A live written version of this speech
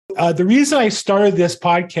The reason I started this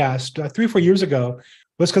podcast 3 or 4 years ago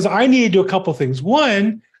was because I needed to do a couple of things.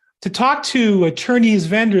 One, to talk to attorneys,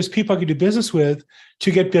 vendors, people I could do business with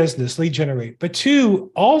to get business, lead generate. But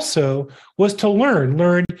two, also was to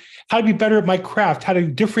learn how to be better at my craft, how to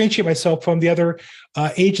differentiate myself from the other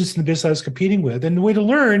agents in the business I was competing with. And the way to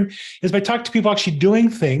learn is by talking to people actually doing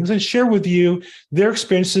things and share with you their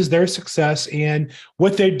experiences, their success, and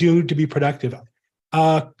what they do to be productive.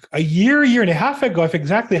 A year and a half ago, I forget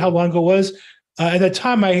exactly how long ago it was, at that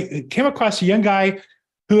time I came across a young guy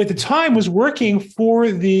who at the time was working for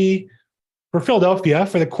Philadelphia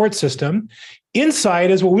for the court system, inside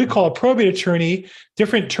as what we call a probate attorney,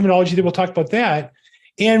 different terminology that we'll talk about that.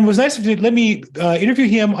 And it was nice to let me interview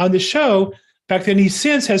him on the show back then. He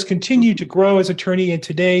since has continued to grow as attorney, and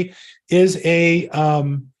today is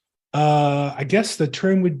I guess the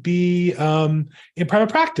term would be in private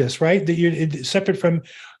practice, right? That you're separate from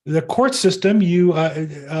the court system. You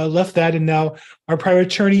left that and now are a private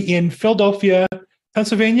attorney in Philadelphia,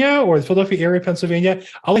 Pennsylvania, or the Philadelphia area, Pennsylvania.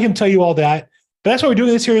 I'll let him tell you all that. But that's why we're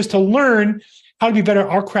doing this here, is to learn how to be better at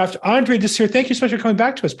our craft. Andre Desir, thank you so much for coming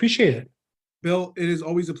back to us. Appreciate it. Bill, it is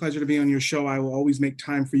always a pleasure to be on your show. I will always make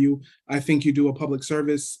time for you. I think you do a public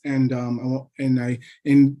service, and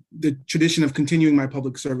in the tradition of continuing my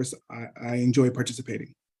public service, I enjoy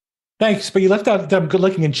participating. Thanks, but you left out that I'm good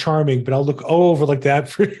looking and charming, but I'll look over like that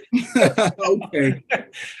for Okay.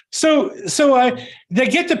 So to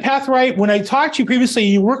get the path right, when I talked to you previously,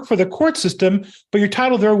 you worked for the court system, but your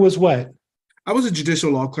title there was what? I was a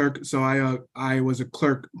judicial law clerk, so I was a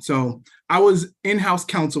clerk. So I was in-house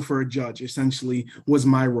counsel for a judge, essentially, was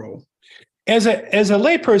my role. As a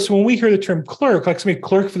layperson, when we hear the term clerk, like somebody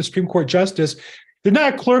clerk for the Supreme Court justice, they're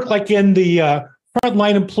not a clerk like in the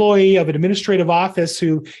frontline employee of an administrative office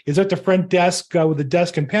who is at the front desk with a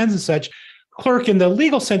desk and pens and such. Clerk in the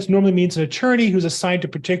legal sense normally means an attorney who's assigned to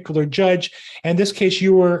a particular judge. And in this case,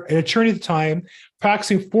 you were an attorney at the time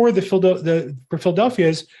practicing for for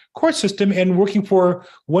Philadelphia's court system and working for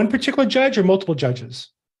one particular judge or multiple judges.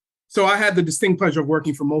 So I had the distinct pleasure of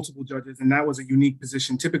working for multiple judges, and that was a unique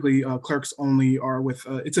position. Typically, clerks only are with,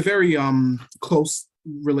 it's a very close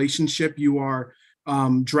relationship. You are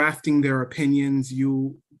drafting their opinions.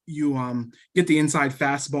 You get the inside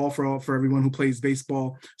fastball for everyone who plays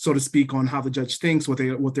baseball, so to speak, on how the judge thinks, what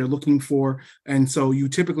they're looking for. And so you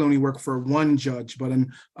typically only work for one judge, but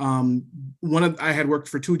I had worked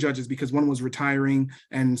for two judges because one was retiring,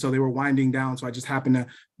 and so they were winding down. So I just happened to,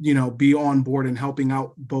 be on board and helping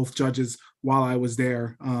out both judges while I was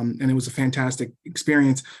there. And it was a fantastic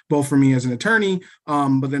experience, both for me as an attorney,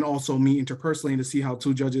 but then also me interpersonally, to see how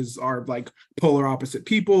two judges are like polar opposite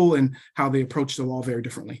people and how they approach the law very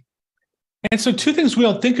differently. And so two things we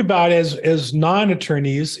don't think about as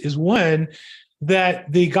non-attorneys is, one,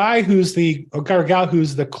 that the guy who's or gal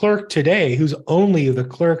who's the clerk today, who's only the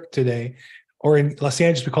clerk today, or in Los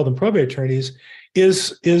Angeles, we call them probate attorneys,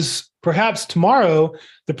 is perhaps tomorrow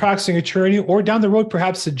the practicing attorney, or down the road,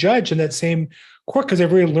 perhaps the judge in that same court, because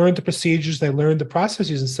they've already learned the procedures, they learned the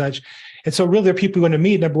processes and such. And so really they're people you want to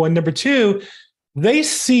meet, number one. Number two, they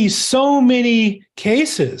see so many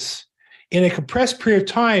cases in a compressed period of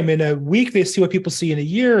time. In a week, they see what people see in a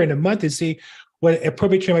year. In a month, they see what a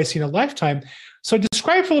probate attorney might see in a lifetime. So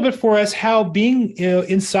describe for a little bit for us how being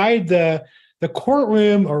inside the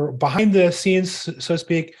courtroom or behind the scenes, so to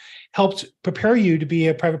speak, helped prepare you to be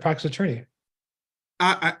a private practice attorney.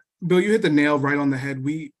 Bill, you hit the nail right on the head.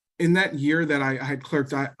 In that year that I had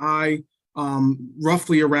clerked, I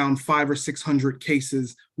roughly around 500 or 600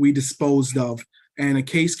 cases we disposed of. And a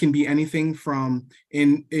case can be anything from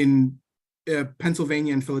in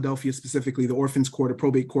Pennsylvania and Philadelphia specifically, the orphans court, a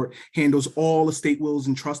probate court, handles all estate wills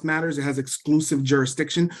and trust matters. It has exclusive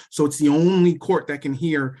jurisdiction. So it's the only court that can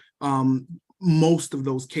hear most of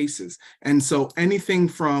those cases. And so anything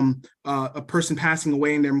from a person passing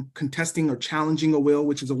away and they're contesting or challenging a will,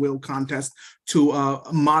 which is a will contest, to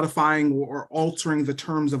modifying or altering the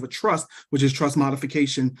terms of a trust, which is trust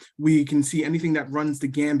modification. We can see anything that runs the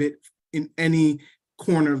gambit in any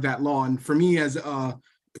corner of that law. And for me as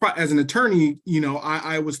an attorney,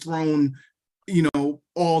 I was thrown,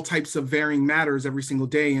 all types of varying matters every single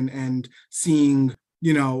day and seeing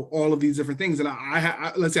all of these different things. And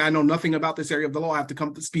I let's say I know nothing about this area of the law. I have to come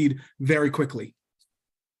up to speed very quickly.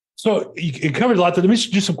 So you covered a lot. Let me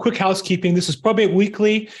just do some quick housekeeping. This is Probate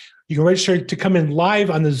Weekly. You can register to come in live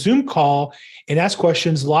on the Zoom call and ask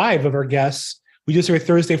questions live of our guests. We do this every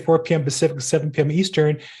Thursday, 4 p.m. Pacific, 7 p.m.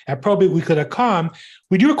 Eastern at probateweekly.com.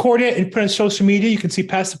 We do record it and put it on social media. You can see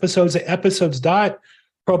past episodes at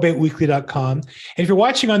episodes.probateweekly.com. And if you're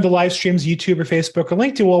watching on the live streams, YouTube or Facebook or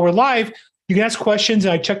LinkedIn, while we're live, You can ask questions,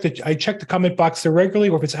 and I check the comment box there regularly,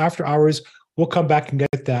 or if it's after hours, we'll come back and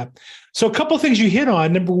get that. So a couple of things you hit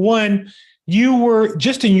on. Number one, you were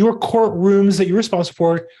just in your courtrooms that you're responsible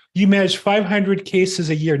for, you manage 500 cases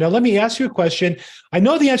a year. Now, let me ask you a question. I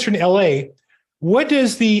know the answer in LA. What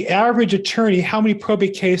does the average attorney, how many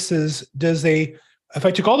probate cases does they, if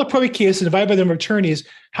I took all the probate cases and divided by the number of attorneys,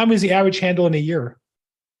 how many is the average handle in a year?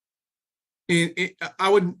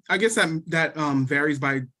 I guess that varies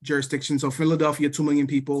by jurisdiction. So Philadelphia, 2 million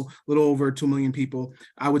people, a little over 2 million people.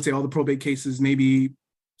 I would say all the probate cases, maybe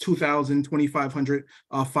 2,000, 2,500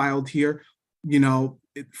 filed here.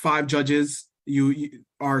 5 judges, you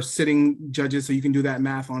are sitting judges, so you can do that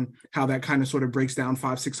math on how that kind of sort of breaks down,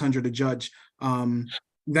 500-600 a judge.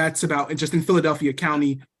 That's about, just in Philadelphia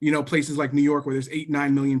County, places like New York where there's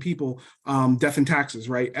 8-9 million people, death and taxes,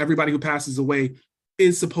 right? Everybody who passes away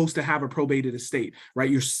is supposed to have a probated estate, right?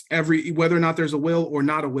 Whether or not there's a will or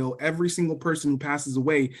not a will, every single person who passes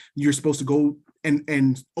away, you're supposed to go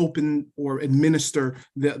and open or administer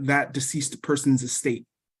that deceased person's estate.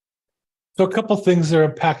 So a couple of things that are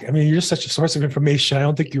packed. I mean, you're such a source of information. I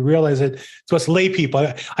don't think you realize it. So us lay people.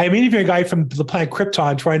 I am interviewing a guy from the planet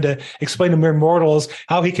Krypton trying to explain to mere mortals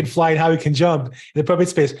how he can fly and how he can jump in the probate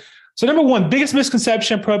space. So number one, biggest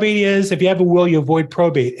misconception of probate is if you have a will, you avoid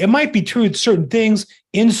probate. It might be true in certain things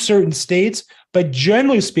in certain states, but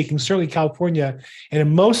generally speaking, certainly California and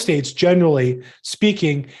in most states, generally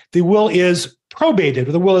speaking, the will is probated,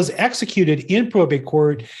 or the will is executed in probate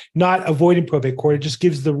court, not avoiding probate court. It just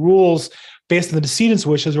gives the rules based on the decedent's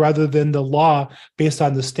wishes rather than the law based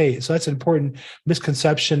on the state. So that's an important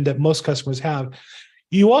misconception that most customers have.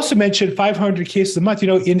 You also mentioned 500 cases a month.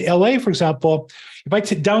 In LA, for example, if I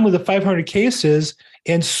download the 500 cases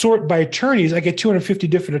and sort by attorneys, I get 250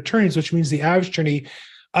 different attorneys, which means the average attorney,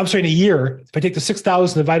 in a year, if I take the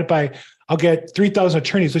 6,000 divided by, I'll get 3,000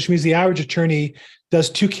 attorneys, which means the average attorney does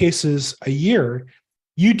 2 cases a year.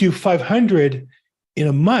 You do 500 in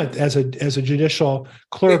a month as a judicial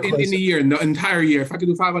clerk. In a year, in the entire year. If I could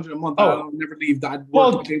do 500 a month, I would never leave. I'd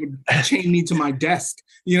work. They would chain me to my desk.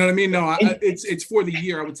 You know what I mean? No, it's for the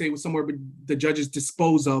year. I would say it was somewhere, but the judges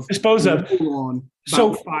dispose of on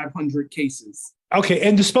about 500 cases. Okay,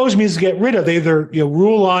 and dispose means to get rid of. They either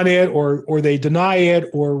rule on it or they deny it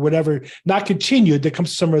or whatever. Not continued. There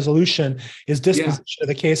comes to some resolution is disposition of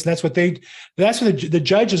the case, and that's what the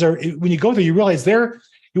judges are. When you go there, you realize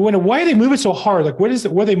you wonder why are they moving so hard? Like what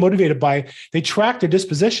are they motivated by? They track their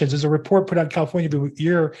dispositions. There's a report put out in California every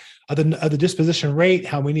year of the disposition rate,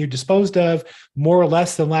 how many are disposed of, more or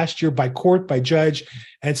less than last year by court, by judge,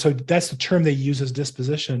 and so that's the term they use as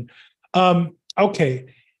disposition. Okay.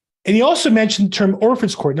 And he also mentioned the term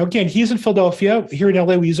orphans court. Now, again, he's in Philadelphia. Here in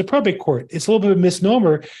LA, we use a probate court. It's a little bit of a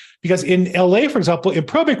misnomer because in LA, for example, in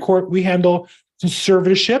probate court, we handle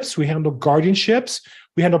conservatorships, we handle guardianships,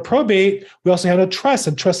 we handle probate. We also handle trust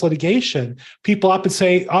and trust litigation. People often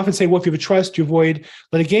say, well, if you have a trust, you avoid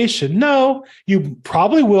litigation. No, you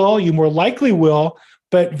probably will. You more likely will.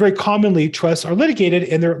 But very commonly, trusts are litigated,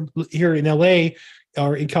 and they're here in LA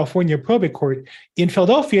or in California, probate court. In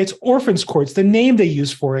Philadelphia, it's orphans court. It's the name they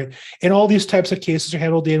use for it. And all these types of cases are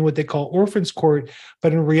handled in what they call orphans court.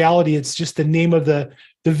 But in reality, it's just the name of the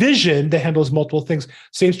division that handles multiple things.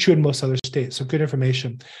 Same is true in most other states. So good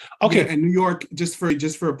information. Okay. Yeah, and New York, just for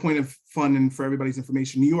a point of fun and for everybody's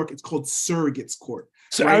information, New York, it's called surrogates court.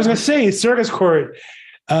 So right? I was going to say surrogates court,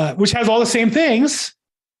 which has all the same things.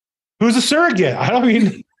 Who's a surrogate? I don't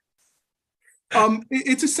mean...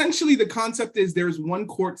 It's essentially the concept is there's one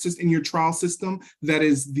court system in your trial system that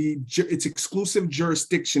is it's exclusive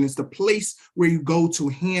jurisdiction. It's the place where you go to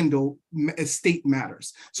handle estate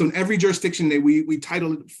matters. So in every jurisdiction, we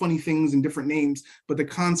title it funny things and different names, but the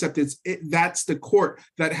concept is that's the court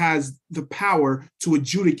that has the power to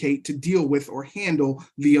adjudicate, to deal with, or handle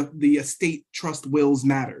the estate, trust, wills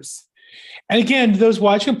matters. And again, those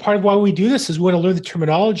watching, part of why we do this is we want to learn the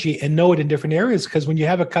terminology and know it in different areas. Because when you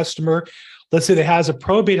have a customer, let's say that has a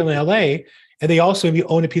probate in LA, and they also maybe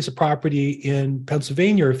own a piece of property in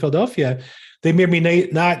Pennsylvania or Philadelphia, they may or may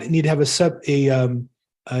not need to have a sub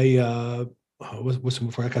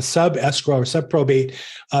escrow or sub probate.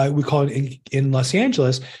 We call it in Los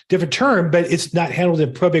Angeles, different term, but it's not handled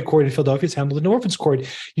in probate court in Philadelphia. It's handled in orphans court.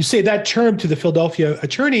 You say that term to the Philadelphia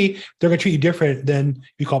attorney, they're going to treat you different than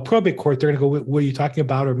you call probate court. They're going to go, what are you talking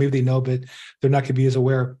about? Or maybe they know, but they're not going to be as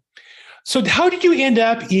aware. So how did you end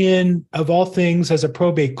up in, of all things, as a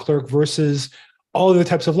probate clerk versus all other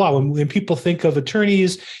types of law? When people think of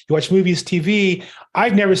attorneys, you watch movies, TV,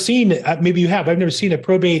 I've never seen, maybe you have, I've never seen a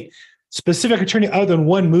probate specific attorney other than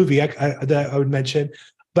one movie that I would mention.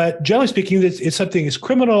 But generally speaking, it's something is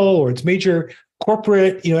criminal or it's major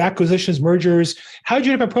corporate, acquisitions, mergers. How did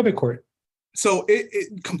you end up in probate court? So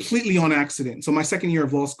it completely on accident. So my second year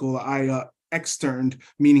of law school, I externed,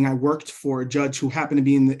 meaning I worked for a judge who happened to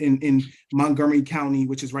be in Montgomery County,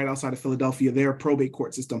 which is right outside of Philadelphia, their probate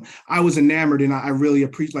court system. I was enamored, and I really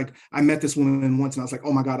appreciate, like, I met this woman once and I was like,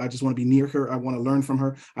 oh my God, I just want to be near her. I want to learn from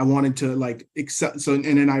her. I wanted to accept. So, and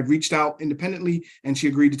then I reached out independently and she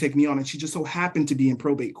agreed to take me on. And she just so happened to be in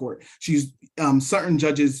probate court. She's certain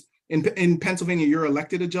judges in Pennsylvania, you're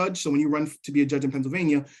elected a judge. So when you run to be a judge in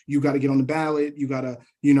Pennsylvania, you got to get on the ballot, you got to,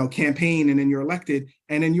 campaign, and then you're elected,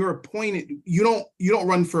 and then you're appointed. You don't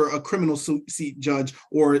run for a criminal seat judge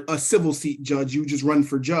or a civil seat judge. You just run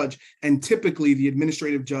for judge. And typically the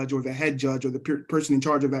administrative judge or the head judge or the person in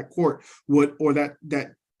charge of that court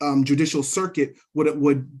that judicial circuit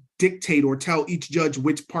would dictate or tell each judge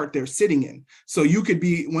which part they're sitting in. So you could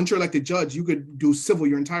be, once you're elected judge, you could do civil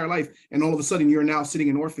your entire life, and all of a sudden you're now sitting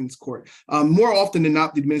in orphans court. More often than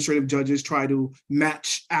not, the administrative judges try to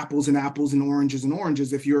match apples and oranges and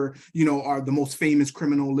oranges. If you're, are the most famous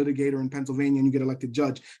criminal litigator in Pennsylvania and you get elected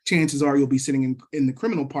judge, chances are you'll be sitting in the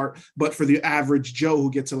criminal part. But for the average Joe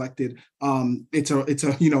who gets elected, it's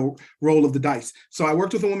a roll of the dice. So I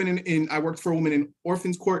worked with a woman I worked for a woman in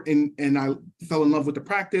orphans court, and I fell in love with the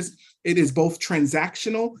practice. It is both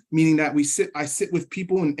transactional, meaning that I sit with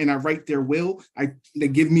people and I write their will. They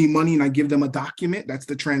give me money and I give them a document. That's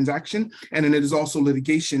the transaction. And then it is also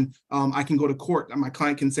litigation. I can go to court and my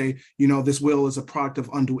client can say, this will is a product of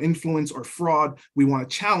undue influence or fraud. We want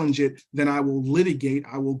to challenge it. Then I will litigate.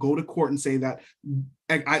 I will go to court and say that,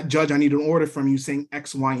 Judge, I need an order from you saying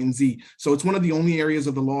X, Y, and Z. So it's one of the only areas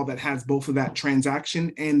of the law that has both of that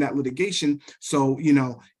transaction and that litigation. So,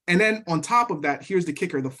 and then on top of that, here's the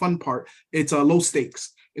kicker, the fun part, it's low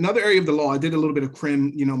stakes. Another area of the law, I did a little bit of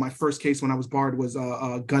crim. My first case when I was barred was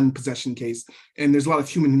a gun possession case. And there's a lot of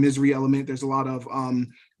human misery element. There's a lot of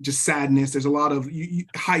just sadness. There's a lot of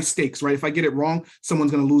high stakes, right? If I get it wrong,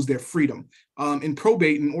 someone's going to lose their freedom. In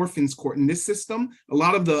probate and orphans court, in this system, a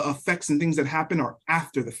lot of the effects and things that happen are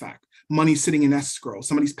after the fact. Money sitting in escrow,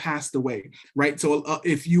 somebody's passed away, right? So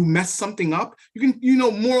if you mess something up, you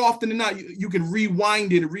can, more often than not, you can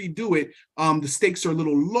rewind it, redo it. The stakes are a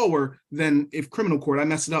little lower than if criminal court, I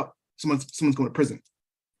mess it up, someone's going to prison.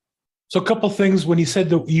 So a couple of things, when you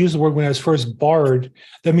said use the word when I was first barred,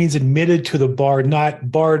 that means admitted to the bar,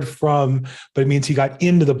 not barred from, but it means he got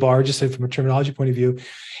into the bar, just from a terminology point of view.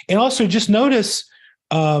 And also just notice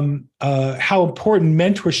how important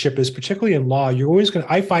mentorship is, particularly in law. You're always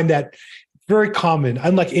I find that very common,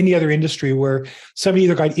 unlike any other industry where somebody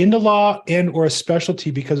either got into law and or a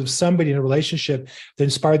specialty because of somebody in a relationship that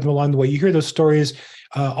inspired them along the way. You hear those stories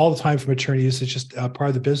all the time from attorneys. It's just part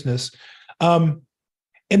of the business.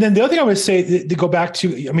 And then the other thing I would say to go back to,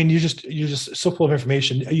 you're just so full of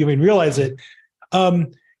information. You realize it.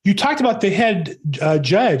 You talked about the head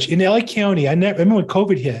judge in LA County. I remember when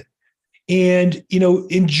COVID hit. And,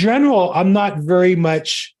 in general, I'm not very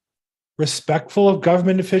much respectful of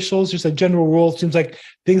government officials. Just a general rule. It seems like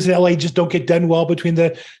things in LA just don't get done well between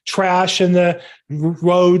the trash and the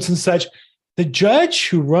roads and such. The judge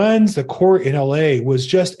who runs the court in LA was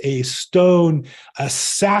just a stone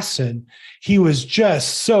assassin. He was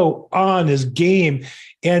just so on his game.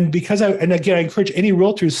 And again, I encourage any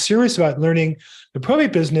realtor who's serious about learning the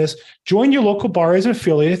probate business, join your local bar as an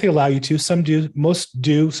affiliate if they allow you to. Some do, most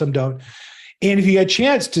do, some don't. And if you get a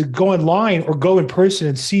chance to go online or go in person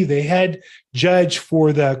and see the head judge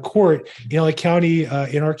for the court in LA County,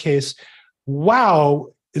 in our case, wow,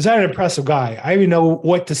 is that an impressive guy? I don't even know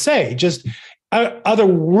what to say. Just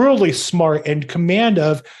otherworldly smart and command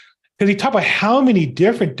of, because he talked about how many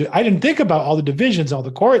different, I didn't think about all the divisions, all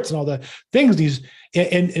the courts and all the things,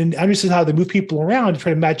 and understand how they move people around to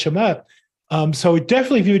try to match them up. So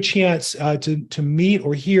definitely if you have a chance to meet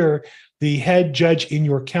or hear the head judge in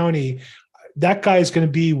your county, that guy is going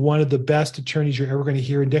to be one of the best attorneys you're ever going to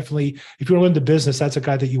hear. And definitely, if you want to learn the business, that's a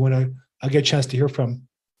guy that you want to get a chance to hear from.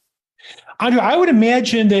 Andre, I would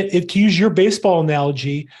imagine that if to use your baseball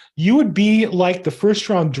analogy, you would be like the first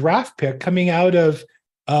round draft pick coming out of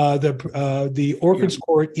the orphans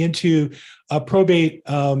court into probate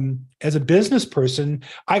as a business person.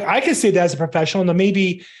 I can say that as a professional. Now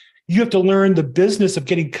maybe you have to learn the business of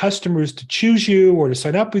getting customers to choose you or to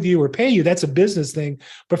sign up with you or pay you. That's a business thing.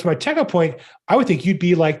 But from a technical point, I would think you'd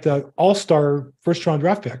be like the all-star first round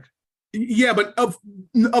draft pick. Yeah, but of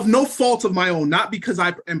no fault of my own, not because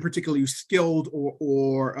I am particularly skilled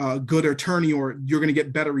or a good attorney, or you're going to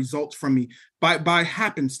get better results from me by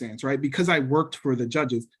happenstance, right? Because I worked for the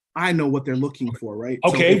judges. I know what they're looking for, right?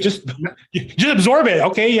 So Okay, if just absorb it.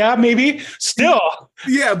 Okay, yeah, maybe. Still,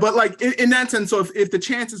 yeah, but like in that sense, so if the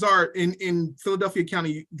chances are in Philadelphia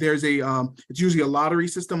County, there's a it's usually a lottery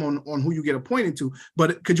system on who you get appointed to.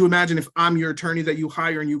 But could you imagine if I'm your attorney that you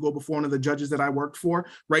hire and you go before one of the judges that I worked for,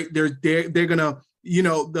 right? They're gonna, you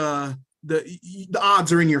know, the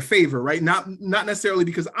odds are in your favor, right? Not necessarily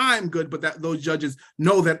because I'm good, but that those judges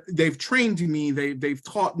know that they've trained me, they've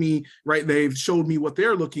taught me, right? They've showed me what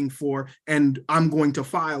they're looking for, and I'm going to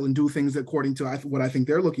file and do things according to what I think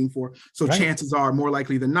they're looking for. So right. chances are, more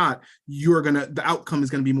likely than not, the outcome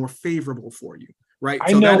is gonna be more favorable for you. Right.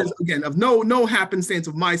 I So know. that is again of no happenstance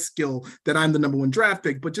of my skill that I'm the number one draft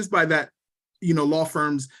pick, but just by that, you know, law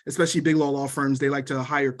firms, especially big law firms, they like to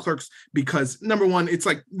hire clerks because number one, it's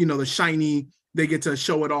like, you know, the shiny, they get to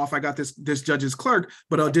show it off. I got this judge's clerk,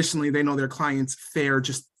 but additionally, they know their clients fare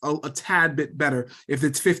just a tad bit better. If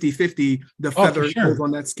it's 50-50, the feather goes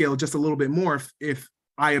on that scale just a little bit more if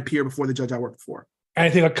I appear before the judge I worked for. And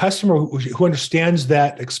I think a customer who understands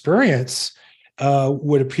that experience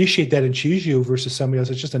would appreciate that and choose you versus somebody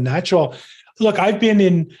else. It's just a natural. Look, I've been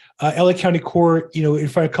in LA County Court, you know, in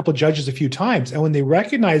front of a couple of judges a few times, and when they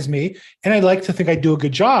recognize me, and I like to think I do a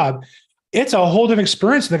good job, it's a whole different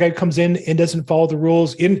experience. And the guy comes in and doesn't follow the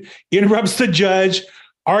rules, interrupts the judge,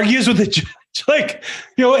 argues with the judge. Like,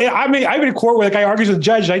 you know, I mean, I've been in court where the guy argues with the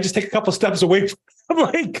judge, and I just take a couple steps away from. I'm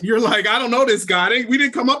like, you're like, I don't know this guy. We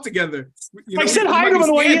didn't come up together. You know, I said hi to him on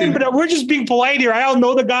the way in, but we're just being polite here. I don't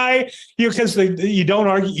know the guy, you know, because you don't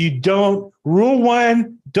argue. You don't. Rule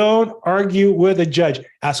one: don't argue with a judge.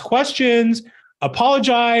 Ask questions.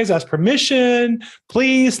 Apologize. Ask permission.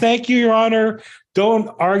 Please, thank you, Your Honor. Don't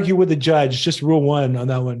argue with the judge. Just rule one on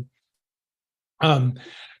that one.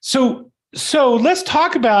 So let's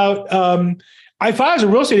talk about. If I was a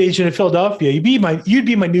real estate agent in Philadelphia, you'd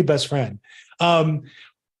be my new best friend.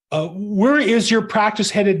 Where is your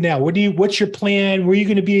practice headed now? What's your plan? Where are you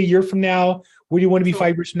going to be a year from now? Where do you want to be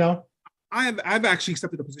 5 years from now? I've actually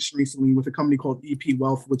accepted a position recently with a company called EP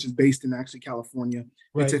Wealth, which is based in actually California.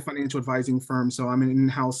 Right. It's a financial advising firm. So I'm an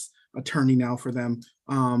in-house attorney now for them,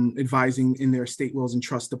 advising in their estate wills and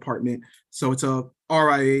trust department. So it's a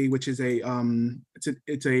RIA, which is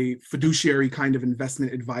it's a fiduciary kind of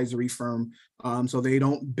investment advisory firm. So they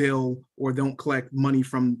don't bill or don't collect money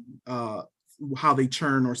from how they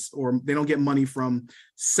churn or they don't get money from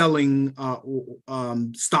selling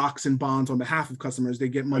stocks and bonds on behalf of customers. They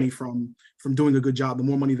get money from doing a good job. The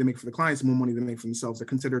more money they make for the clients, the more money they make for themselves. They're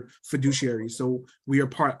considered fiduciaries. So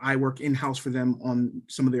I work in-house for them on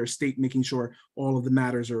some of their estate, making sure all of the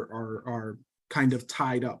matters are kind of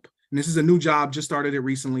tied up. And this is a new job, just started it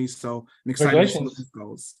recently. So I'm excited to see what this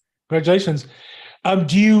goes. Congratulations.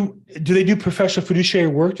 Do they do professional fiduciary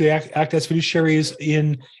work? Do they act as fiduciaries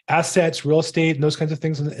in assets, real estate, and those kinds of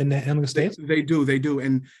things in the handling estates? They do.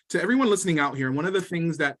 And to everyone listening out here, one of the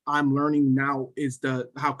things that I'm learning now is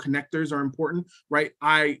how connectors are important, right?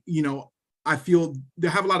 I feel they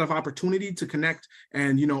have a lot of opportunity to connect,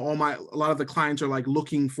 and a lot of the clients are like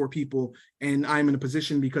looking for people, and I'm in a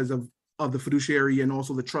position because of the fiduciary and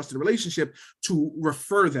also the trusted relationship to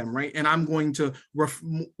refer them, right? And I'm going to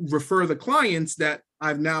refer the clients that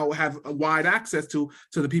I've now have a wide access to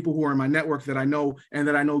the people who are in my network that I know and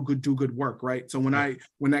that I know do good work, right? So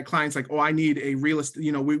when that client's like, oh, I need a real estate,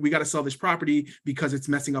 we got to sell this property because it's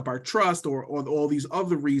messing up our trust or all these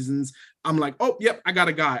other reasons, I'm like, oh, yep, I got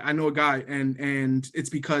a guy. I know a guy, and it's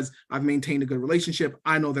because I've maintained a good relationship.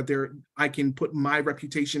 I know that I can put my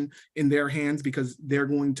reputation in their hands because they're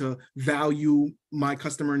going to value my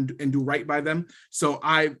customer and do right by them. So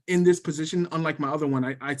in this position, unlike my other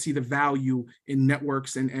one, I see the value in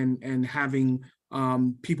networks and having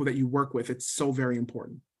people that you work with. It's so very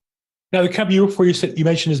important. Now, the company you work for, you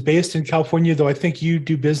mentioned, is based in California, though I think you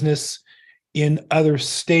do business in other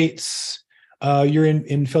states. You're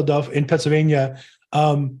in Philadelphia, in Pennsylvania.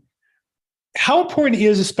 How important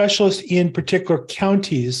is a specialist in particular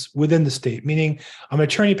counties within the state? Meaning, I'm an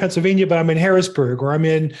attorney in Pennsylvania, but I'm in Harrisburg or I'm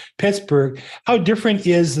in Pittsburgh. How different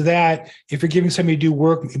is that if you're giving somebody to do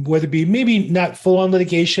work, whether it be maybe not full-on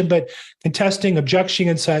litigation, but contesting, objection,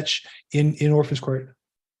 and such in orphans court?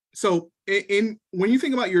 So when you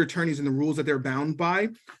think about your attorneys and the rules that they're bound by,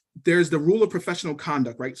 there's the rule of professional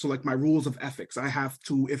conduct, right? So like my rules of ethics, I have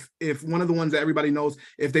to, if one of the ones that everybody knows,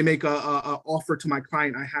 if they make a offer to my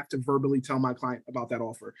client, I have to verbally tell my client about that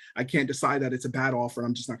offer. I can't decide that it's a bad offer.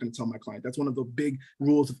 I'm just not going to tell my client. That's one of the big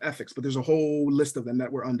rules of ethics, but there's a whole list of them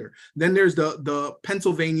that we're under. Then there's the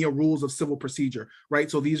Pennsylvania rules of civil procedure,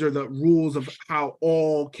 right? So these are the rules of how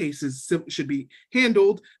all cases should be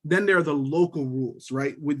handled. Then there are the local rules,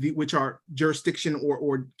 right? Which are jurisdiction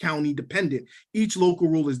or county dependent. Each local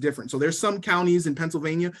rule is different. So there's some counties in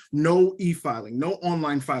Pennsylvania, no e-filing, no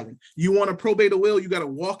online filing. You want to probate a will, you got to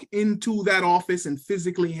walk into that office and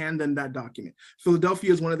physically hand them that document.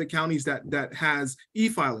 Philadelphia is one of the counties that has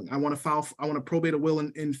e-filing. I want to probate a will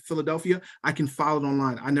in Philadelphia. I can file it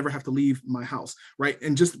online. I never have to leave my house, right?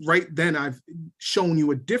 And just right then, I've shown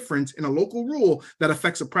you a difference in a local rule that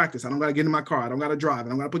affects a practice. I don't got to get in my car. I don't got to drive. I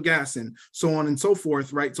don't got to put gas in, so on and so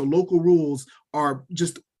forth, right? So local rules are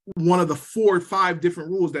just one of the 4 or 5 different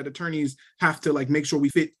rules that attorneys have to like make sure we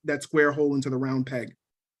fit that square hole into the round peg.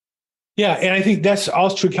 Yeah, and I think that's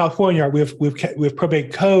also true in California. We have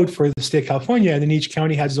probate code for the state of California, and then each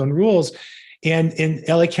county has its own rules. And in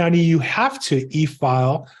LA County, you have to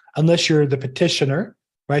e-file unless you're the petitioner,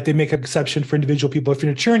 right? They make an exception for individual people. If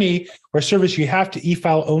you're an attorney or a service, you have to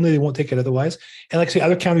e-file only. They won't take it otherwise. And like I say,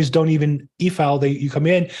 other counties don't even e-file. You come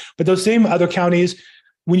in, but those same other counties,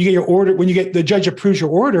 when you get your order, when you get the judge approves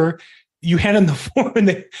your order, you hand them the form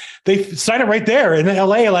and they sign it right there. And in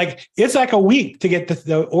LA, like it's like a week to get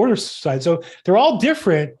the order signed. So they're all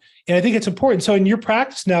different. And I think it's important. So in your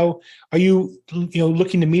practice now, are you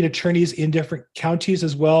looking to meet attorneys in different counties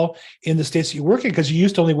as well in the states that you work in? Because you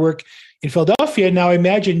used to only work in Philadelphia. Now I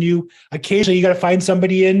imagine you occasionally got to find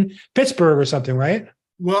somebody in Pittsburgh or something, right?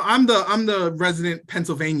 Well, I'm the resident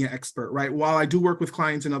Pennsylvania expert, right? While I do work with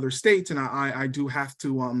clients in other states, and I do have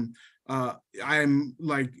to I'm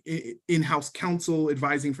like in-house counsel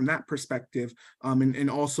advising from that perspective, and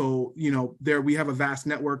also there we have a vast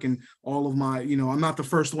network, and all of my I'm not the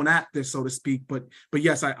first one at this, so to speak, but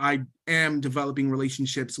yes, I am developing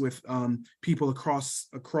relationships with people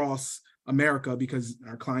across America because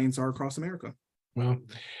our clients are across America. Wow.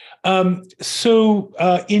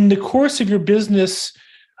 So in the course of your business,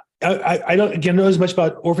 I don't again know as much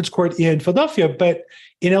about Orphans Court in Philadelphia, but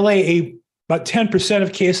in LA, about 10%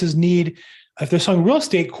 of cases need, if they're selling real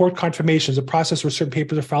estate, court confirmations, a process where certain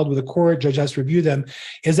papers are filed with a court, judge has to review them.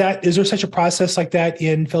 Is there such a process like that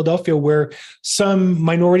in Philadelphia where some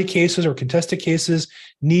minority cases or contested cases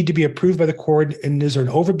need to be approved by the court? And is there an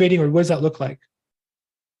overbidding, or what does that look like?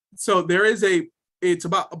 So there is it's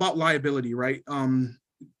about liability, right?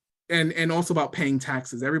 And also about paying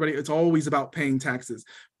taxes. It's always about paying taxes.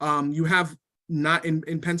 You have not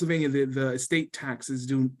in Pennsylvania, the estate taxes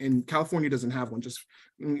do, and California doesn't have one. Just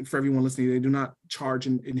for everyone listening, they do not charge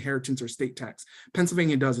an inheritance or estate tax.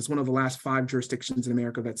 Pennsylvania does. It's one of the last 5 jurisdictions in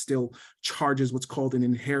America that still charges what's called an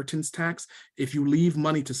inheritance tax. If you leave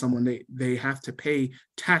money to someone, they have to pay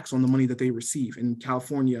tax on the money that they receive. In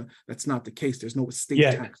California, that's not the case. There's no estate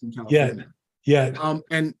tax in California. Yeah.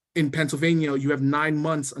 And in Pennsylvania, you have 9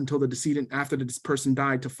 months until the decedent, after this person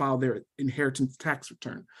died, to file their inheritance tax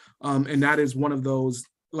return. And that is one of those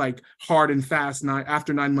like hard and fast.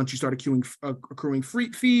 After 9 months, you start accruing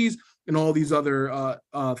free fees, and all these other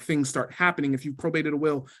things start happening. If you probated a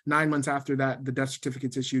will, 9 months after that, the death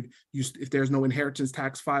certificate's issued. If there's no inheritance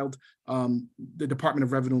tax filed, the Department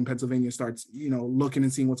of Revenue in Pennsylvania starts, looking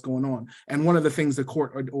and seeing what's going on. And one of the things the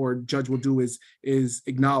court or judge will do is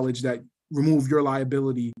acknowledge that, remove your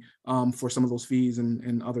liability for some of those fees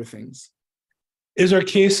and other things. Is there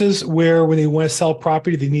cases where when they want to sell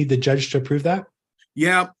property, they need the judge to approve that?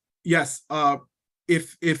 Yeah. Yes.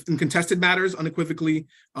 If in contested matters, unequivocally.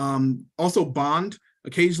 Also bond.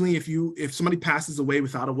 Occasionally, if somebody passes away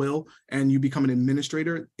without a will and you become an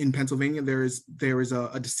administrator in Pennsylvania, there is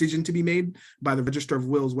a decision to be made by the Register of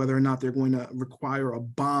Wills whether or not they're going to require a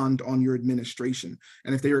bond on your administration.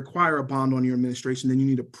 And if they require a bond on your administration, then you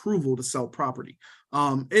need approval to sell property.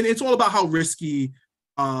 And it's all about how risky.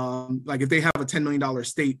 Like if they have a $10 million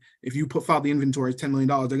estate, if you file the inventory as $10 million,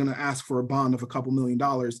 they're going to ask for a bond of a couple $1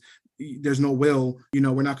 million. There's no will,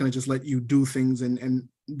 we're not going to just let you do things, and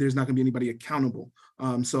there's not going to be anybody accountable.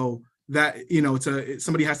 So that,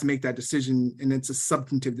 somebody has to make that decision, and it's a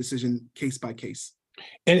substantive decision case by case.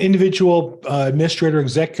 An individual administrator,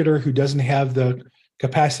 executor who doesn't have the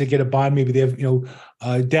capacity to get a bond, maybe they have,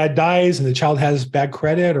 dad dies and the child has bad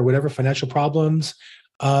credit or whatever, financial problems.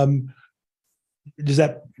 Does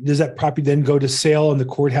that property then go to sale and the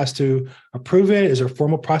court has to approve it? Is there a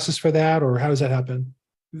formal process for that, or how does that happen?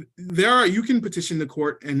 You can petition the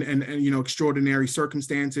court and extraordinary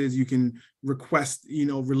circumstances. You can request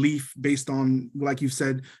relief based on, like you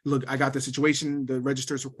said, look, I got the situation, the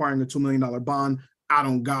register is requiring a $2 million bond, I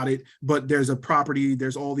don't got it, but there's a property,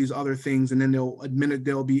 there's all these other things, and then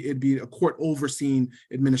it'd be a court overseeing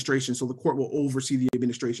administration. So the court will oversee the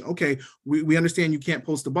administration. Okay, we understand you can't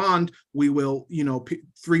post a bond. We will,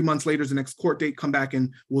 3 months later is the next court date, come back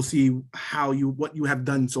and we'll see what you have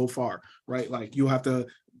done so far, right? Like you have to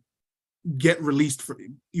get released for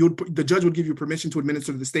the judge would give you permission to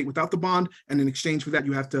administer to the state without the bond, and in exchange for that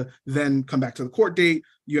you have to then come back to the court date.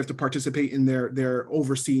 You have to participate in their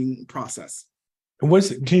overseeing process. And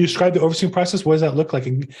can you describe the overseeing process? What does that look like?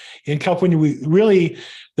 In California, we really,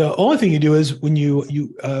 the only thing you do is when you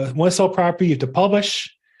want to sell property, you have to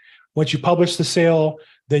publish. Once you publish the sale,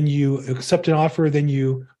 then you accept an offer, then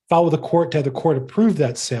you file with the court to have the court approve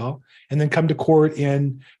that sale, and then come to court,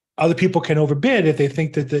 and other people can overbid if they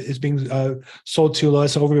think that it's being sold to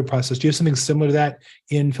less overbid process. Do you have something similar to that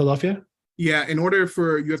in Philadelphia? Yeah, in order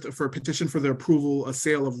for a petition for the approval, a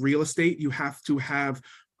sale of real estate, you have to have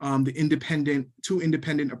two independent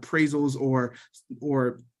appraisals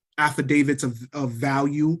or affidavits of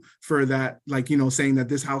value for that, like, saying that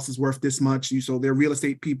this house is worth this much. So they're real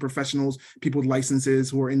estate professionals, people with licenses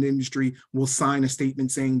who are in the industry will sign a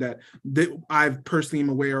statement saying that I personally am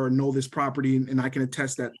aware or know this property, and I can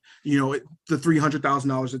attest that, the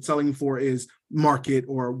 $300,000 it's selling for is market,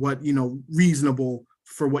 or what, reasonable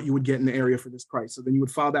for what you would get in the area for this price. So then you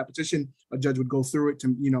would file that petition. A judge would go through it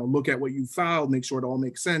to, look at what you filed, make sure it all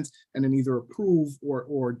makes sense, and then either approve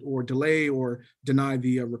or delay or deny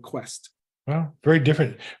the request. Well, very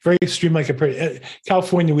different, very streamlined.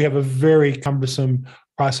 California, we have a very cumbersome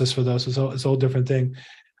process for those. It's a whole different thing.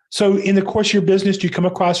 So in the course of your business, do you come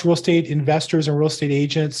across real estate investors and real estate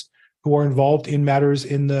agents who are involved in matters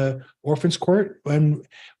in the orphans court? And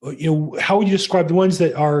how would you describe the ones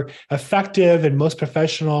that are effective and most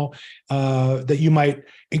professional that you might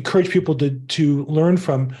encourage people to learn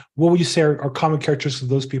from? What would you say are common characteristics of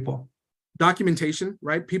those people? Documentation,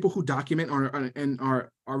 right? People who document are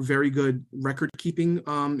very good. Record keeping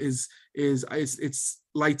is it's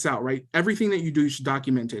lights out, right? Everything that you do, you should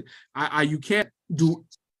document it.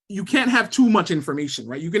 You can't have too much information,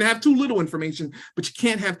 right? You can have too little information, but you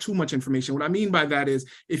can't have too much information. What I mean by that is,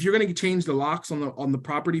 if you're going to change the locks on the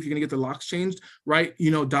property, if you're going to get the locks changed, right?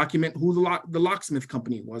 Document who the locksmith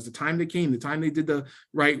company was, the time they came, the time they did the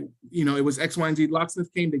right. It was X, Y, and Z.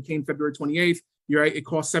 Locksmith came. They came February 28th. You're right. It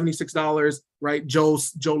cost $76, right? Joe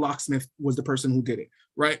Locksmith was the person who did it,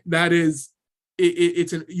 right? That is,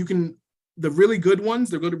 the really good ones,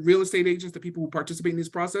 the good real estate agents, the people who participate in this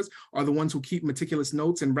process, are the ones who keep meticulous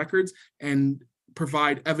notes and records and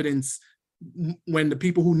provide evidence when the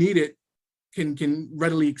people who need it can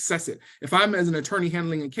readily access it. If I'm as an attorney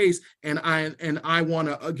handling a case and I want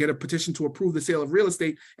to get a petition to approve the sale of real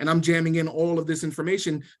estate, and I'm jamming in all of this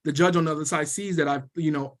information, the judge on the other side sees that I've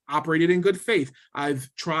operated in good faith. I've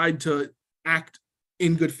tried to act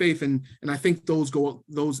in good faith, and I think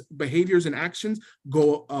those behaviors and actions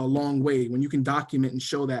go a long way when you can document and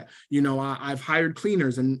show that I've hired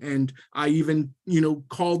cleaners and I even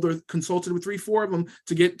called or consulted with 3-4 of them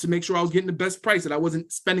to make sure I was getting the best price, that I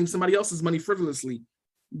wasn't spending somebody else's money frivolously.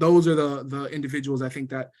 Those are the individuals I think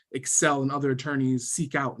that excel and other attorneys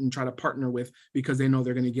seek out and try to partner with, because they know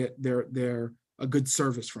they're going to get a good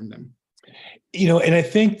service from them. And I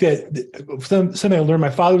think that something I learned,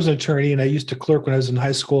 my father was an attorney, and I used to clerk when I was in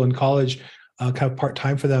high school and college, kind of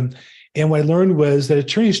part-time for them. And what I learned was that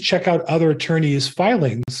attorneys check out other attorneys'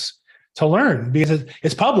 filings to learn, because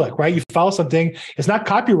it's public, right? You file something, it's not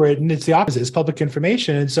copywritten, it's the opposite, it's public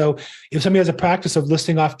information. And so if somebody has a practice of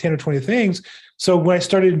listing off 10 or 20 things, so when I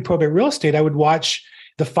started in probate real estate, I would watch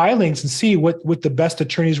the filings and see what the best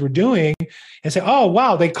attorneys were doing and say, oh,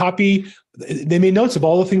 wow, they made notes of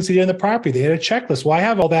all the things they did on the property. They had a checklist. Well, I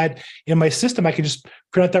have all that in my system. I can just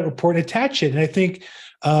print out that report and attach it. And I think,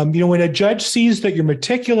 when a judge sees that you're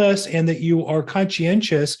meticulous and that you are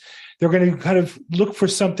conscientious, they're going to kind of look for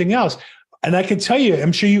something else. And I can tell you,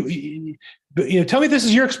 I'm sure tell me this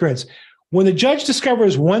is your experience. When the judge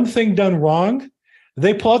discovers one thing done wrong,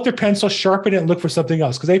 they pull out their pencil, sharpen it, and look for something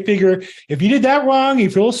else, because they figure if you did that wrong,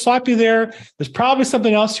 if you're a little sloppy there's probably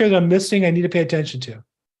something else here that I'm missing I need to pay attention to.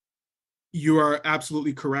 You are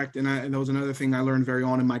absolutely correct. And that was another thing I learned very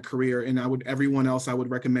on in my career. And I would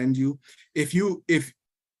recommend you, if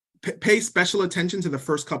pay special attention to the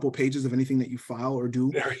first couple pages of anything that you file or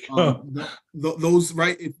do. Those,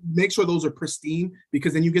 right? Make sure those are pristine,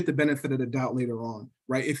 because then you get the benefit of the doubt later on,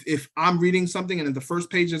 right? If I'm reading something and in the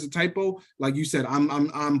first page is a typo, like you said,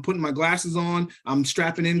 I'm putting my glasses on, I'm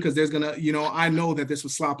strapping in, because there's gonna, I know that this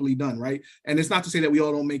was sloppily done, right? And it's not to say that we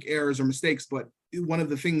all don't make errors or mistakes, but one of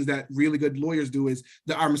the things that really good lawyers do is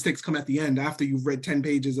that our mistakes come at the end after you've read 10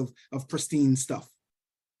 pages of pristine stuff.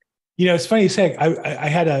 It's funny you say, I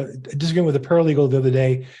had a disagreement with a paralegal the other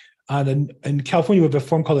day in California. We have a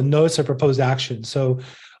form called a notice of proposed action. So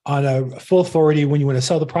on a full authority, when you want to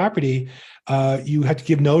sell the property, you have to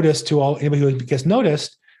give notice to anybody who gets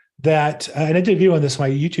noticed that, and I did a video on this on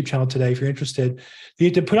my YouTube channel today, if you're interested. You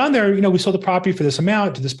have to put on there, we sold the property for this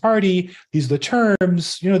amount to this party. These are the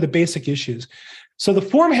terms, the basic issues. So the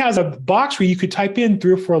form has a box where you could type in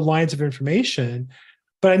 3 or 4 lines of information.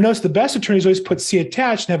 But I noticed the best attorneys always put see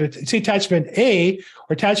attached and have see attachment A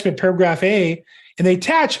or attachment paragraph A, and they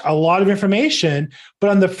attach a lot of information.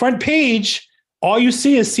 But on the front page, all you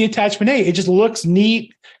see is see attachment A. It just looks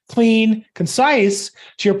neat, clean, concise.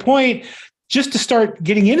 To your point, just to start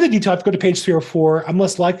getting into the detail, I have to go to page 3 or 4. I'm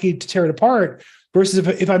less likely to tear it apart. Versus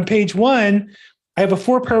if I'm page 1, I have a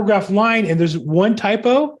 4-paragraph line and there's one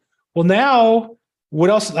typo. Well, now what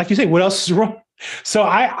else? Like you say, what else is wrong? So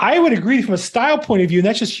I would agree from a style point of view, and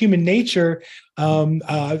that's just human nature.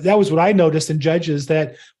 That was what I noticed in judges,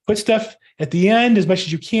 that put stuff at the end as much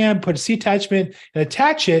as you can, put a C attachment and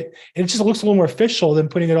attach it, and it just looks a little more official than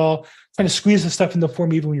putting it all, trying to squeeze the stuff in the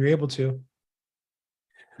form even when you're able to.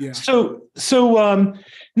 Yeah. So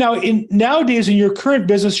now nowadays in your current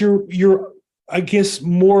business, you're I guess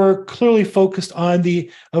more clearly focused on the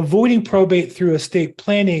avoiding probate through estate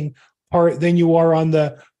planning part than you are on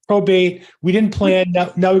the probate. We didn't plan,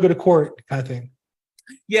 now we go to court kind of thing.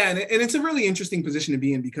 Yeah, and it's a really interesting position to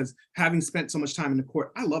be in, because having spent so much time in the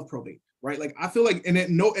court, I love probate, right? Like I feel like, and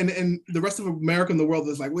the rest of America and the world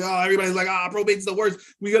is like, everybody's like, probate's the worst.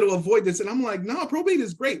 We got to avoid this, and I'm like, no, probate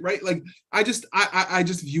is great, right? Like I just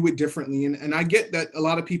view it differently, and I get that a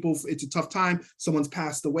lot of people, it's a tough time. Someone's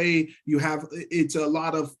passed away. It's a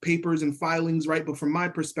lot of papers and filings, right? But from my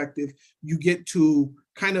perspective, you get to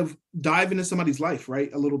kind of dive into somebody's life,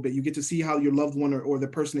 right? A little bit. You get to see how your loved one or the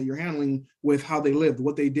person that you're handling with, how they lived,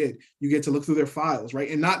 what they did. You get to look through their files, right?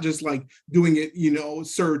 And not just like doing it,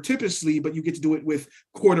 surreptitiously, but you get to do it with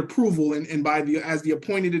court approval, and as the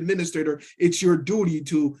appointed administrator, it's your duty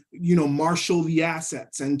to, marshal the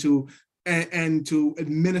assets and to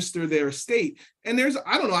administer their estate. And there's,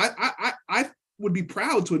 I don't know, I would be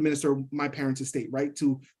proud to administer my parents' estate, right?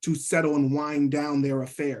 To settle and wind down their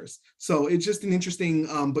affairs. So it's just an interesting,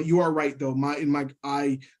 but you are right though.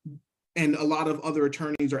 I and a lot of other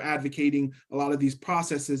attorneys are advocating a lot of these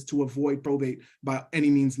processes to avoid probate by any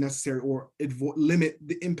means necessary, or limit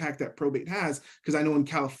the impact that probate has. Because I know in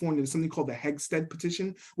California, there's something called the Hegstead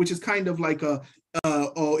petition, which is kind of like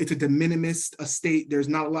it's a de minimis estate. There's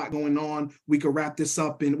not a lot going on. We could wrap this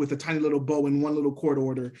up with a tiny little bow in one little court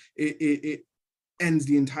order. It ends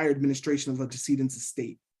the entire administration of a decedent's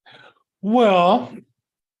estate. Well,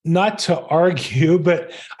 not to argue,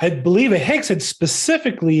 but I believe a Hegstead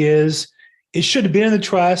specifically it should have been in the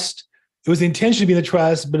trust. It was the intention to be in the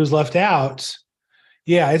trust, but it was left out.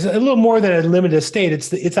 Yeah, it's a little more than a limited estate. It's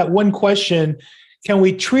that one question: can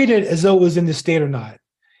we treat it as though it was in the estate or not?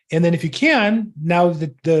 And then if you can, now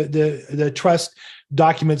the trust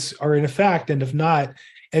documents are in effect, and if not,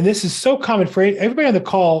 and this is so common for everybody on the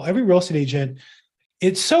call, every real estate agent.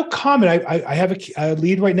 It's so common. I have a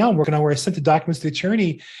lead right now I'm working on where I sent the documents to the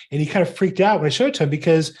attorney, and he kind of freaked out when I showed it to him,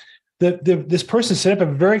 because this person set up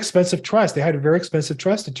a very expensive trust. They hired a very expensive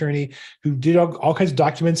trust attorney who did all kinds of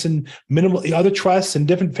documents and minimal other trusts and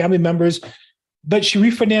different family members, but she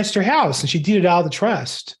refinanced her house and she deeded out of the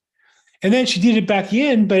trust. And then she deeded it back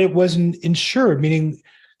in, but it wasn't insured, meaning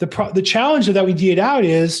the challenge of that we deed out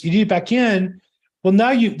is you deed it back in. Well,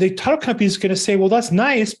 now the title company is going to say, well, that's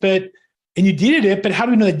nice, and you deeded it, but how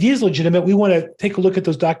do we know the deed is legitimate? We want to take a look at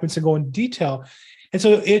those documents and go in detail. And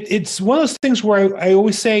so it's one of those things where I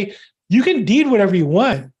always say, you can deed whatever you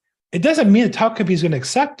want. It doesn't mean the title company is going to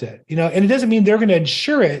accept it, and it doesn't mean they're going to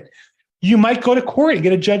insure it. You might go to court and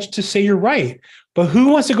get a judge to say you're right. But who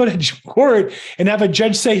wants to go to court and have a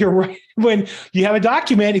judge say you're right when you have a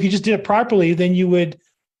document? If you just did it properly, then you would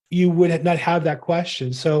not have that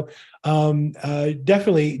question. So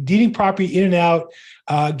definitely deeding property in and out,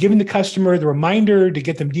 giving the customer the reminder to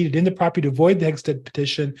get them deeded in the property to avoid the Hegstead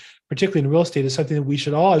petition, particularly in real estate, is something that we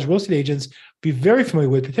should all, as real estate agents, be very familiar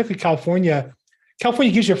with, particularly California.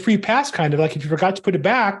 California gives you a free pass, kind of like if you forgot to put it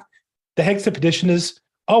back, the Hegstead petition is,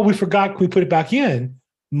 oh, we forgot, can we put it back in?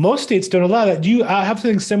 Most states don't allow that. Do you have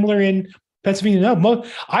something similar in Pennsylvania? No,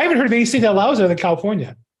 I haven't heard of any state that allows it in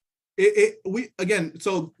California.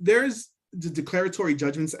 So there's the Declaratory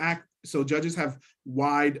Judgments Act. So judges have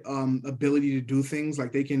wide ability to do things,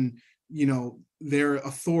 like they can, their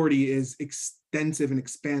authority is extensive and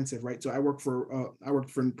expansive, right? So I worked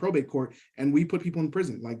for probate court, and we put people in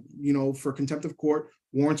prison, like, for contempt of court,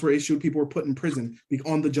 warrants were issued, people were put in prison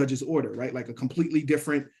on the judge's order, right? Like a completely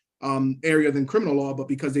different area than criminal law, but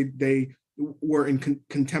because they were in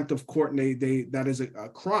contempt of court and they that is a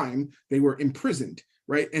crime, they were imprisoned,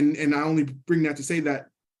 right? And I only bring that to say that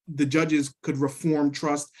the judges could reform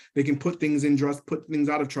trust. They can put things in trust, put things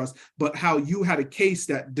out of trust. But how you had a case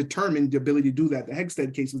that determined the ability to do that. The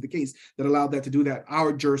Hegstead case was the case that allowed that to do that.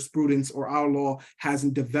 Our jurisprudence or our law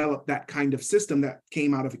hasn't developed that kind of system that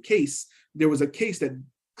came out of a case. There was a case that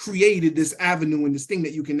created this avenue and this thing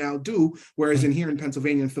that you can now do. Whereas in here in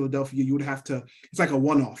Pennsylvania and Philadelphia, you would have to, it's like a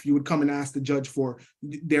one-off. You would come and ask the judge for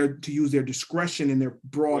to use their discretion and their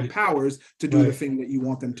broad powers to do the thing that you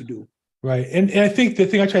want them to do. Right. And I think the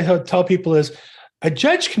thing I try to tell people is a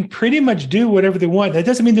judge can pretty much do whatever they want. That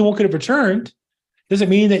doesn't mean they won't get it returned. Doesn't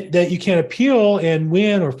mean that you can't appeal and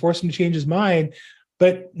win or force him to change his mind.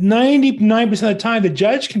 But 99% of the time, the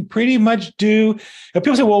judge can pretty much do.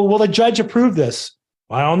 People say, well, will the judge approve this?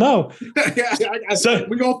 I don't know. So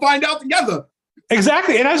we're going to find out together.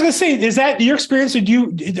 Exactly. And I was going to say, is that your experience?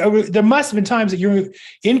 There must have been times that you're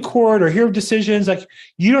in court or hear decisions like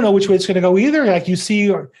you don't know which way it's going to go either. Like you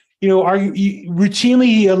see, routinely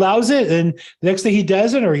he allows it and the next day he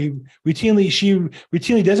doesn't, or she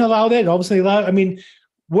routinely doesn't allow that. And all of a sudden they allow it. I mean,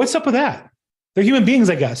 what's up with that? They're human beings,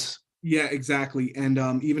 I guess. Yeah, exactly. And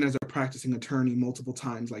even as a practicing attorney, multiple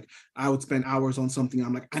times, like I would spend hours on something.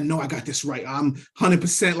 I'm like, I know I got this right. I'm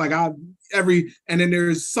 100% like and then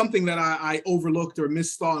there's something that I overlooked or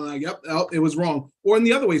misthought, and like, yep, it was wrong. Or in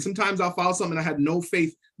the other way, sometimes I'll file something I had no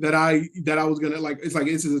faith that I was gonna like. It's like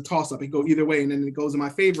this is a toss up. It go either way, and then it goes in my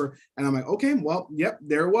favor, and I'm like, okay, well, yep,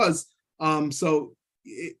 there it was. We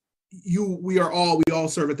all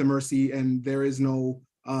serve at the mercy, and there is no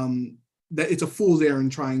that it's a fool's errand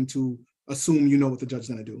trying to assume you know what the judge is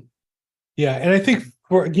going to do. Yeah. And I think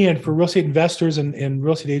for real estate investors and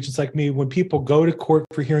real estate agents like me, when people go to court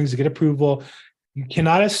for hearings to get approval, you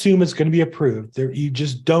cannot assume it's going to be approved. You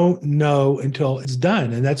just don't know until it's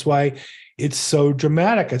done. And that's why it's so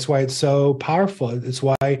dramatic. That's why it's so powerful. It's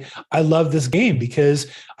why I love this game, because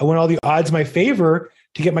I want all the odds in my favor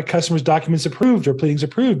to get my customers' documents approved or pleadings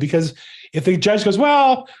approved. Because if the judge goes,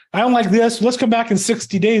 well, I don't like this, let's come back in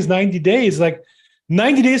 60 days, 90 days, like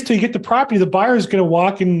 90 days till you get the property, the buyer is going to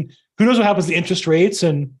walk, and who knows what happens to interest rates.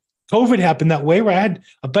 And COVID happened that way, where I had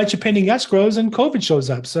a bunch of pending escrows and COVID shows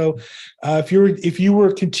up. So if you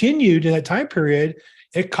were continued in that time period,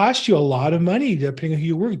 it cost you a lot of money depending on who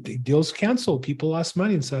you were. Deals canceled, people lost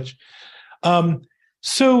money and such.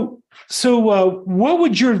 So what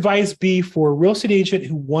would your advice be for a real estate agent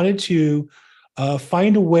who wanted to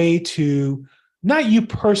find a way to, not you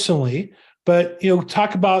personally, but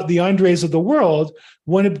talk about the Andres of the world,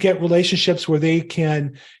 want to get relationships where they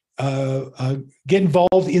can get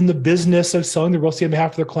involved in the business of selling the real estate on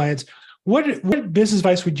behalf of their clients? What business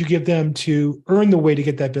advice would you give them to earn the way to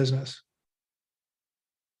get that business?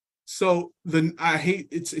 So the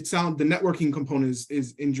networking component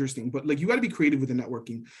is interesting, but like you got to be creative with the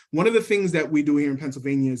networking. One of the things that we do here in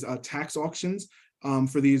Pennsylvania is tax auctions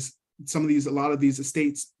for a lot of these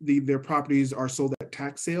estates. Their properties are sold at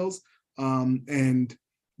tax sales, and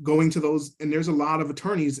going to those, and there's a lot of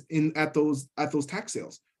attorneys at those tax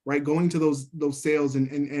sales, right? Going to those sales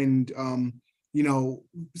and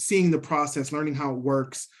seeing the process, learning how it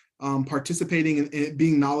works, participating and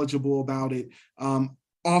being knowledgeable about it.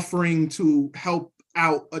 Offering to help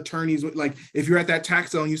out attorneys with, like, if you're at that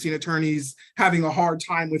tax sale and you see an attorney's having a hard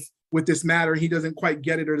time with this matter, he doesn't quite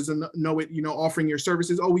get it or doesn't know it, offering your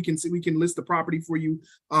services. Oh, we can list the property for you.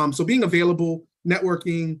 So being available,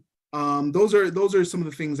 networking, those are some of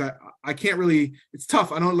the things that I can't really, it's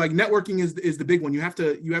tough. I don't like networking is the big one. You have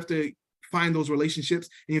to find those relationships,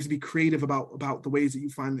 and you have to be creative about the ways that you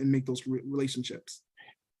find and make those relationships.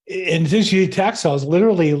 And since you tax sales,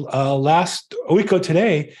 literally last week ago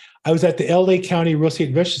today, I was at the LA County Real Estate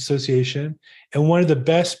Investors Association, and one of the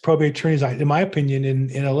best probate attorneys, in my opinion,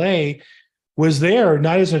 in LA was there,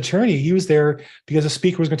 not as an attorney. He was there because a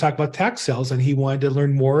speaker was going to talk about tax sales, and he wanted to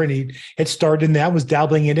learn more, and he had started in that, was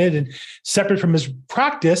dabbling in it, and separate from his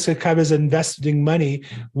practice, kind of as investing money,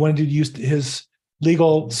 wanted to use his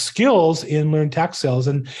legal skills in learn tax sales.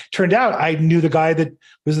 And turned out I knew the guy that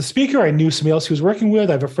was the speaker. I knew somebody else he was working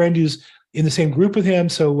with. I have a friend who's in the same group with him.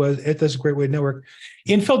 So that's a great way to network.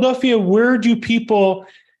 In Philadelphia,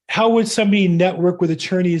 how would somebody network with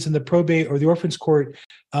attorneys in the probate or the orphans court?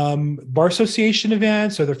 Bar association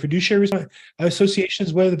events or the fiduciary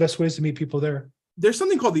associations? What are the best ways to meet people there? There's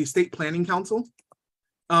something called the Estate Planning Council.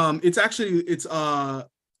 It's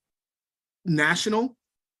national.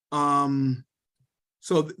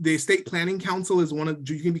 So the Estate Planning Council is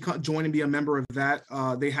you can join and be a member of that.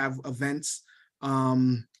 They have events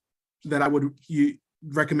that I would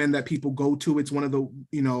recommend that people go to. It's one of the,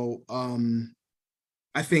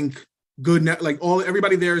 I think good,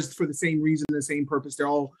 everybody there is for the same reason, the same purpose. They're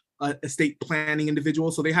all estate planning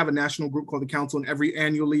individual. So they have a national group called the Council, and every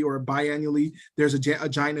annually or biannually, there's a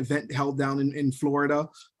giant event held down in Florida.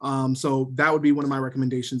 So that would be one of my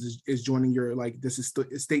recommendations is joining your, like, this is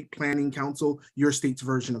estate planning council, your state's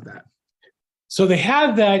version of that. So they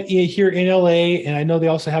have that here in LA, and I know they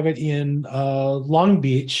also have it in Long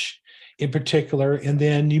Beach in particular. And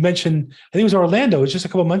then you mentioned, I think it was Orlando, it was just a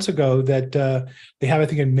couple of months ago that they have, I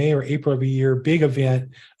think in May or April of a year, big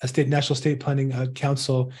event, a National State Planning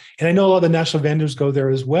Council. And I know a lot of the national vendors go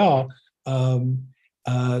there as well.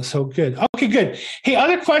 So good. Okay, good. Hey,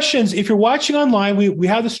 other questions? If you're watching online, we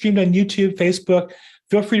have the streamed on YouTube, Facebook.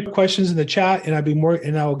 Feel free to put questions in the chat, and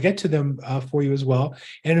I'll get to them for you as well.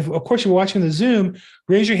 And if, of course, you're watching the Zoom,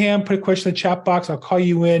 raise your hand, put a question in the chat box. I'll call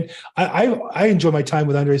you in. I enjoy my time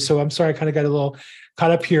with Andre, so I'm sorry I kind of got a little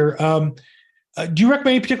caught up here. Do you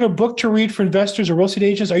recommend any particular book to read for investors or real estate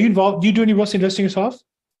agents? Are you involved? Do you do any real estate investing yourself?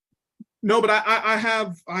 No, but I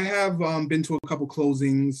have been to a couple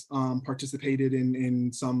closings, participated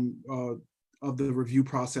in some of the review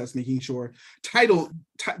process, making sure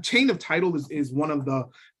chain of title is one of the,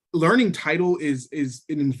 learning title is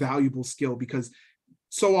an invaluable skill, because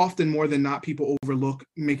so often, more than not, people overlook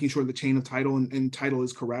making sure the chain of title and title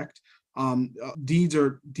is correct. Deeds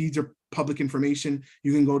are public information.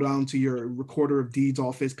 You can go down to your recorder of deeds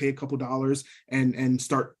office, pay a couple dollars, and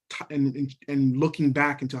start and looking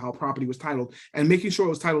back into how property was titled and making sure it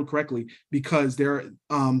was titled correctly, because there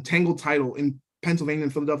tangled title in Pennsylvania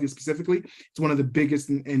and Philadelphia specifically, it's one of the biggest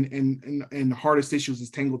and hardest issues is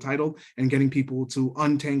tangled title, and getting people to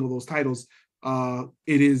untangle those titles.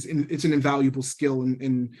 It's an invaluable skill,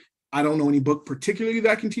 and I don't know any book particularly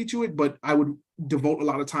that can teach you it, but I would devote a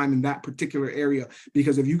lot of time in that particular area,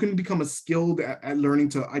 because if you can become skilled at learning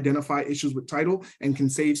to identify issues with title and can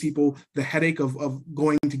save people the headache of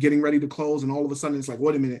going to getting ready to close, and all of a sudden it's like,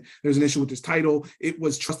 wait a minute, there's an issue with this title. It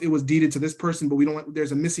was deeded to this person, but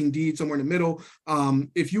there's a missing deed somewhere in the middle.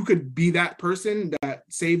 If you could be that person that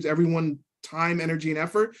saves everyone time, energy, and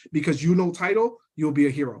effort because you know title, you'll be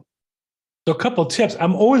a hero. So a couple of tips.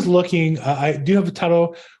 I'm always looking. I do have a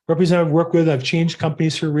title representative I work with. I've changed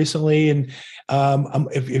companies here recently, and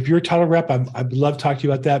if you're a title rep, I'd love to talk to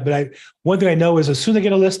you about that. But one thing I know is as soon as I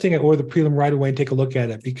get a listing, I order the prelim right away and take a look at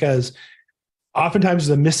it, because oftentimes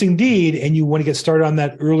there's a missing deed, and you want to get started on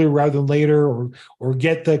that earlier rather than later, or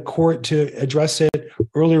get the court to address it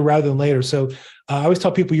earlier rather than later. So I always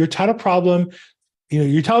tell people your title problem.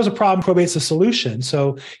 Your title is a problem, probate's a solution.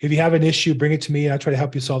 So if you have an issue, bring it to me and I'll try to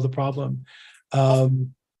help you solve the problem.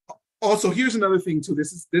 Also, here's another thing too.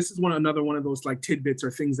 This is another one of those like tidbits or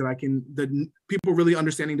things that people really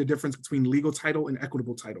understanding the difference between legal title and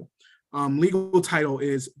equitable title. Legal title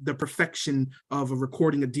is the perfection of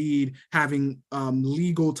recording a deed, having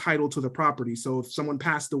legal title to the property. So if someone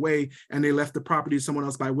passed away and they left the property to someone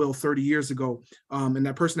else by will 30 years ago, and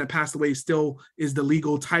that person that passed away still is the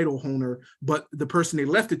legal title owner, but the person they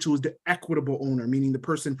left it to is the equitable owner, meaning the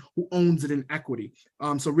person who owns it in equity.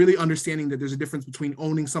 So really understanding that there's a difference between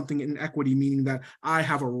owning something in equity, meaning that I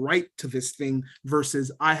have a right to this thing,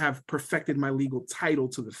 versus I have perfected my legal title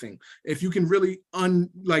to the thing. If you can really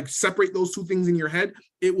separate those two things in your head,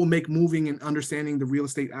 it will make moving and understanding the real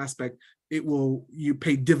estate aspect, you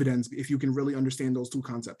pay dividends if you can really understand those two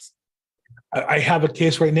concepts. I have a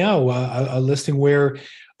case right now, a listing where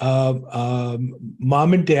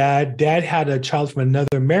mom and dad had a child from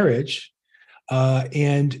another marriage,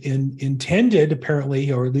 and intended,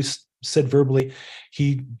 apparently, or at least said verbally,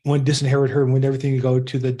 he wanted to disinherit her and wanted everything to go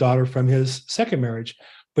to the daughter from his second marriage,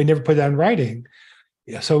 but he never put that in writing.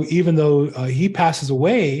 So even though he passes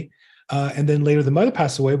away, and then later the mother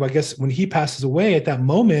passes away, but I guess when he passes away at that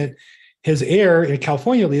moment, his heir, in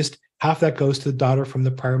California at least, half that goes to the daughter from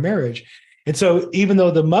the prior marriage. And so even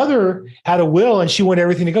though the mother had a will and she wanted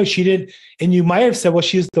everything to go, she didn't. And you might have said, well,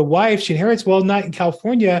 she's the wife, she inherits. Well, not in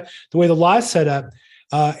California, the way the law is set up.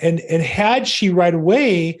 And had she right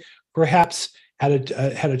away, perhaps had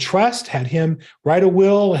a trust, had him write a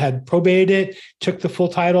will, had probated it, took the full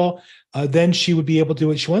title, then she would be able to do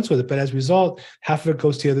what she wants with it. But as a result, half of it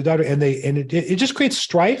goes to the other daughter, and it just creates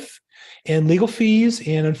strife and legal fees,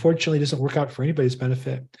 and unfortunately doesn't work out for anybody's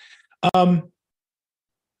benefit. I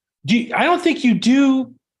don't think you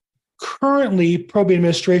do currently probate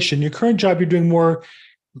administration. Your current job, you're doing more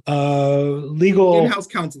legal in-house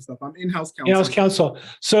counsel stuff. I'm in-house counsel. In-house counsel.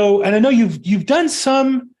 So, and I know you've done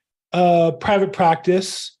some private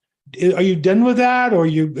practice. are you done with that, or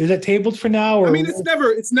is that tabled for now? Or I mean,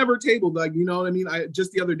 it's never tabled. Like, you know what I mean? I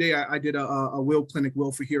just the other day I did a will clinic,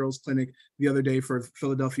 Will for Heroes clinic the other day for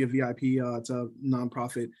Philadelphia VIP. It's a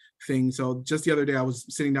nonprofit thing. So just the other day I was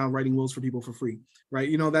sitting down writing wills for people for free, right?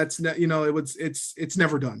 You know, it's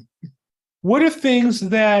never done. what are things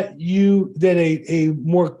that a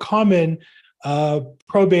more common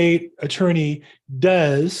probate attorney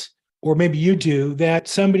does, or maybe you do, that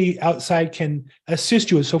somebody outside can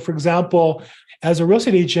assist you with? So, for example, as a real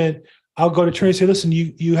estate agent, I'll go to attorney and say, listen,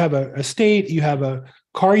 you have a estate, you have a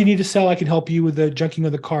car you need to sell, I can help you with the junking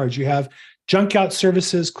of the cars. You have junk out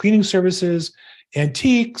services, cleaning services,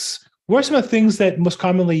 antiques. What are some of the things that most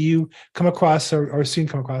commonly you come across or seen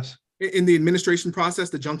come across? In the administration process,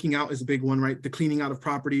 the junking out is a big one, right? The cleaning out of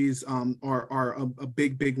properties are a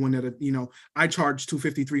big one that, you know, I charge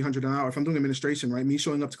 $250, $300 an hour. If I'm doing administration, right? Me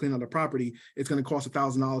showing up to clean out a property, it's going to cost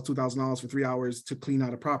 $1,000, $2,000 for 3 hours to clean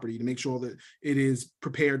out a property, to make sure that it is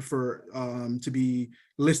prepared for to be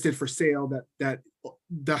listed for sale, that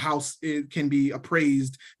the house can be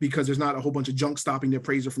appraised, because there's not a whole bunch of junk stopping the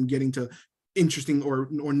appraiser from getting to interesting or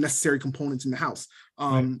necessary components in the house.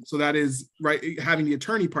 Right. So that is right. Having the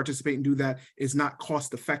attorney participate and do that is not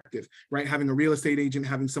cost effective, right? Having a real estate agent,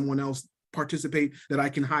 having someone else participate that I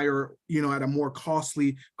can hire, you know, at a more cost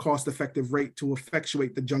effective rate to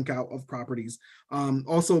effectuate the junk out of properties.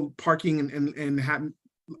 Also parking and having,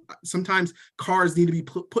 sometimes cars need to be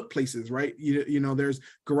put places, right? You know, there's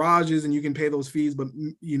garages and you can pay those fees, but,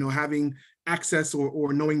 you know, having access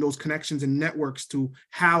or knowing those connections and networks to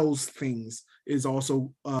house things is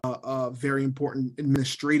also a very important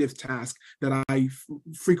administrative task that I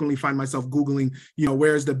frequently find myself Googling, you know,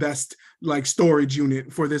 where's the best like storage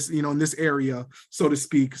unit for this, you know, in this area, so to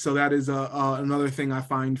speak. So that is another thing I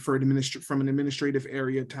find from an administrative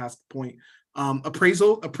area task point.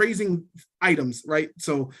 Appraising items, right?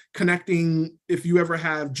 So connecting, if you ever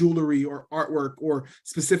have jewelry or artwork or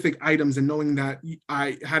specific items, and knowing that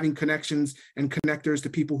having connections and connectors to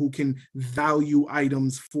people who can value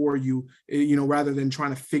items for you, you know, rather than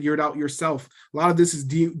trying to figure it out yourself. A lot of this is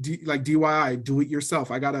like DIY, do it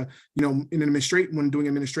yourself. I gotta, you know, when doing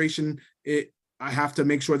administration, I have to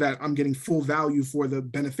make sure that I'm getting full value for the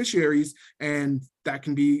beneficiaries, and that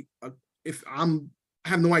can be if I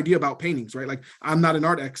have no idea about paintings, right? Like, I'm not an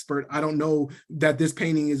art expert. I don't know that this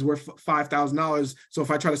painting is worth $5,000. So if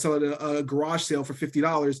I try to sell it at a garage sale for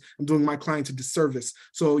 $50, I'm doing my client a disservice.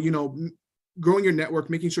 So, you know, growing your network,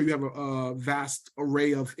 making sure you have a vast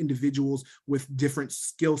array of individuals with different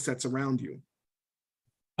skill sets around you.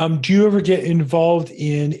 Do you ever get involved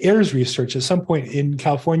in errors research? At some point in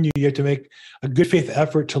California, you have to make a good faith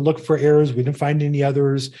effort to look for errors. We didn't find any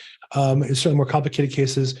others. In certainly more complicated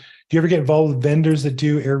cases. Do you ever get involved with vendors that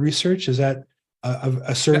do error research? Is that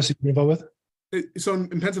a service that you're involved with? So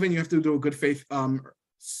in Pennsylvania, you have to do a good faith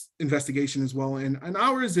investigation as well. And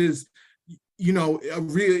ours is, you know,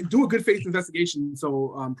 do a good faith investigation.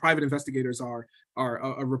 So private investigators are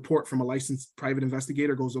a report from a licensed private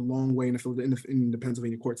investigator goes a long way in the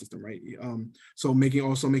Pennsylvania court system, right? So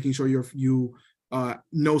making sure you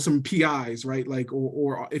know some PIs, right? Like,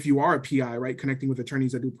 or if you are a PI, right, connecting with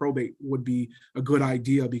attorneys that do probate would be a good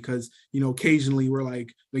idea, because, you know, occasionally we're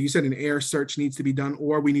like you said, an error search needs to be done,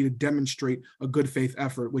 or we need to demonstrate a good faith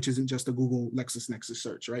effort, which isn't just a Google LexisNexis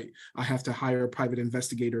search, right? I have to hire a private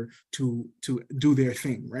investigator to do their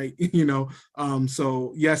thing, right? You know,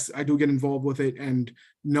 so yes, I do get involved with it, and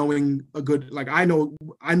knowing a good, like, I know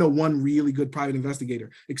one really good private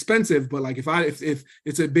investigator, expensive, but like if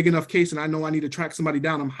it's a big enough case and I know I need to track somebody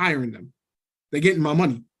down, I'm hiring them. They're getting my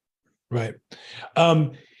money. Right.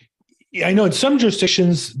 I know in some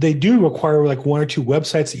jurisdictions, they do require like one or two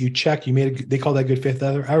websites that you check. They call that good faith.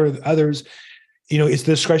 Others, you know, it's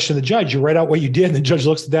the discretion of the judge. You write out what you did, and the judge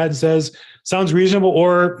looks at that and says, sounds reasonable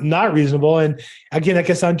or not reasonable. And again, that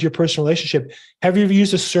gets down to your personal relationship. Have you ever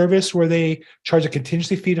used a service where they charge a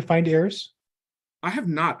contingency fee to find errors? I have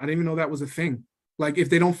not. I didn't even know that was a thing. Like, if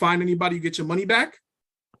they don't find anybody, you get your money back?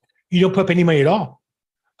 You don't put up any money at all.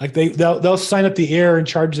 Like they'll sign up the error and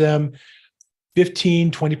charge them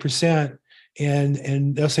 15, 20%.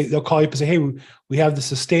 And they'll call you up and say, hey, we have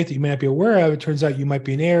this estate that you may not be aware of. It turns out you might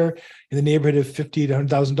be in error in the neighborhood of $50,000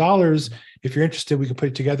 to $100,000. If you're interested, we can put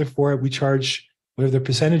it together for it. We charge whatever their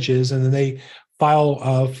percentage is, and then they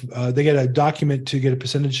they get a document to get a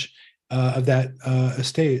percentage of that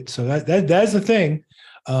estate. So that's the thing.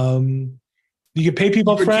 You can pay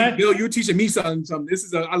people up front. Bill, you're teaching me something.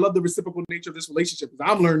 I love the reciprocal nature of this relationship,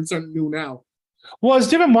 because I'm learning something new now. Well, as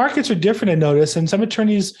different markets are different, I notice, and some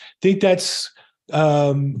attorneys think that's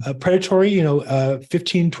predatory,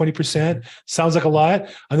 15-20% sounds like a lot.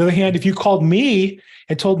 On the other hand, if you called me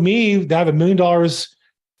and told me that I have $1 million,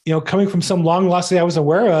 coming from some long loss that I was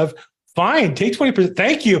aware of, fine, take 20%.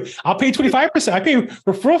 Thank you. I'll pay 25%. I pay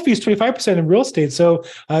referral fees 25% in real estate. So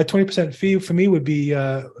 20% fee for me would be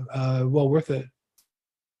well worth it.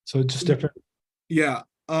 So just different. Yeah.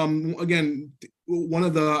 Again, one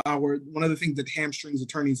of the things that hamstrings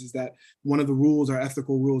attorneys is that one of the rules, our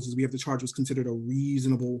ethical rules, is we have to charge what's considered a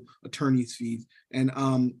reasonable attorney's fee. And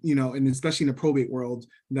and especially in the probate world,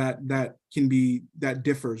 that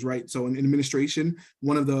differs, right? So in administration,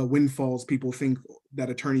 one of the windfalls people think that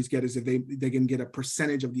attorneys get is if they can get a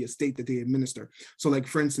percentage of the estate that they administer. So like,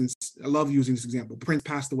 for instance, I love using this example. Prince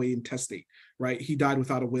passed away intestate, right? He died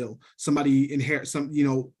without a will. Somebody inherit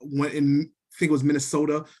went in, I think it was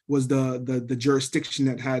Minnesota, was the jurisdiction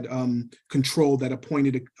that had control, that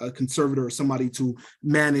appointed a conservator or somebody to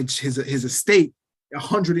manage his estate.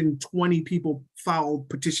 120 people filed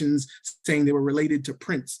petitions saying they were related to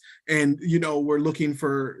Prince, and were looking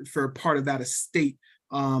for part of that estate,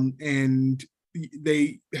 and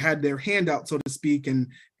they had their hand out, so to speak, and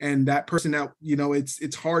that person out.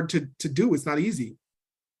 It's hard to do. It's not easy.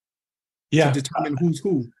 Yeah, to determine who's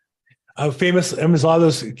who. There's a lot of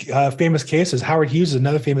those famous cases. Howard Hughes is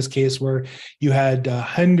another famous case where you had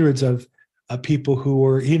hundreds of people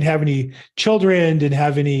he didn't have any children, didn't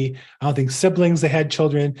have any, I don't think, siblings that had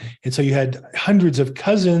children. And so you had hundreds of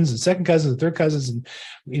cousins and second cousins and third cousins. And,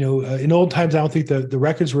 in old times, I don't think the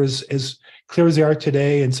records were as clear as they are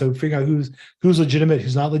today. And so figuring out who's legitimate,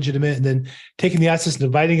 who's not legitimate, and then taking the assets and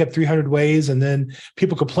dividing up 300 ways. And then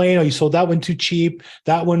people complain, oh, you sold that one too cheap,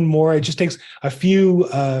 that one more. It just takes a few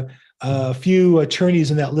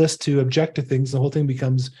attorneys in that list to object to things. The whole thing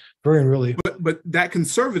becomes very unruly. But that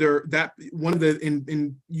conservator, that one of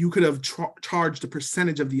the you could have charged a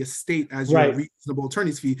percentage of the estate as your reasonable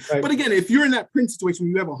attorney's fee. Right. But again, if you're in that Prince situation,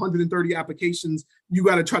 you have 130 applications, you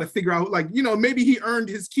got to try to figure out, maybe he earned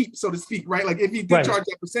his keep, so to speak, right? Like if he did charge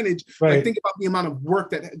that percentage, think about the amount of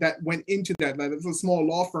work that went into that. Like if a small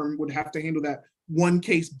law firm would have to handle that one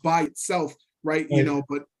case by itself, right?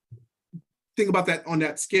 But think about that on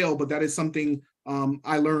that scale. But that is something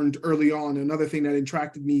I learned early on. Another thing that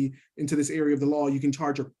attracted me into this area of the law, you can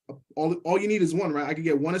charge all you need is one, right? I could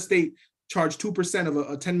get one estate, charge 2% of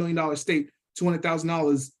a $10 million estate,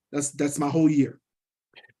 $200,000. That's my whole year.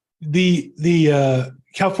 The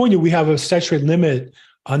California, we have a statutory limit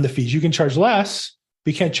on the fees. You can charge less,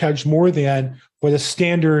 but you can't charge more than for the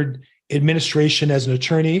standard administration as an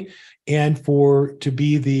attorney, and to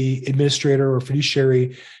be the administrator or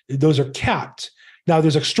fiduciary. Those are capped. Now,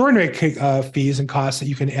 there's extraordinary fees and costs that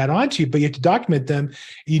you can add on to, but you have to document them.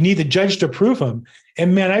 You need the judge to approve them.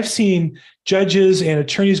 And man, I've seen judges and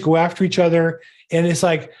attorneys go after each other, and it's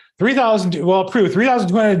like approved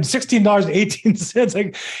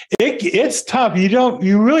 $3,216.18. Like it's tough.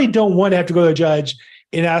 You really don't want to have to go to a judge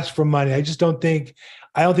and ask for money. I don't think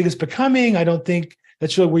it's becoming. I don't think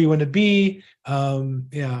that's really where you want to be.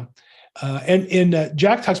 And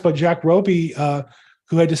Jack talks about Jack Roby,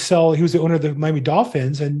 who had to sell. He was the owner of the Miami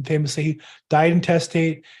Dolphins, and famously he died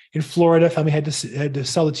intestate in Florida. Family had to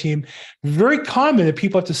sell the team. Very common that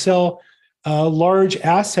people have to sell large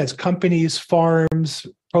assets, companies, farms,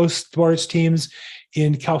 pro sports teams.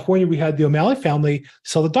 In California, we had the O'Malley family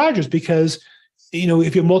sell the Dodgers because,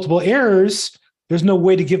 if you have multiple heirs, there's no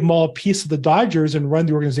way to give them all a piece of the Dodgers and run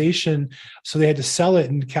the organization. So they had to sell it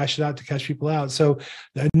and cash it out to cash people out. So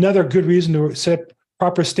another good reason to set up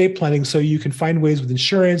proper estate planning, so you can find ways with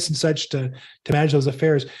insurance and such to manage those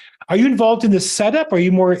affairs. Are you involved in this setup? Are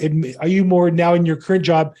you more now in your current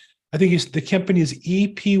job? I think the company is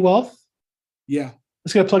EP Wealth. Yeah.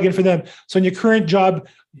 Let's get a plug in for them. So in your current job,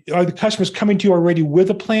 are the customers coming to you already with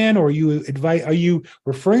a plan, or are you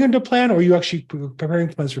referring them to a plan, or are you actually preparing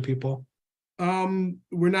plans for people? We do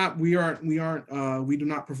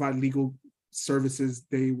not provide legal services.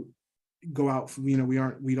 They go out, we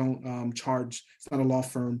don't charge. It's not a law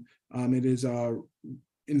firm. It is a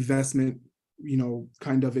investment,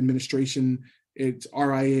 kind of administration. It's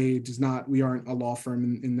RIA. It does not, we aren't a law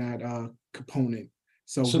firm in that component.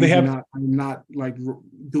 So I'm not like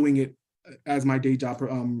doing it as my day job,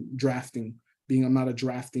 drafting, I'm not a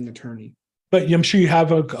drafting attorney. But I'm sure you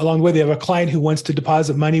have along the way, they have a client who wants to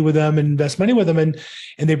deposit money with them and invest money with them, and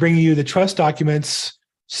they bring you the trust documents.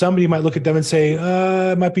 Somebody might look at them and say,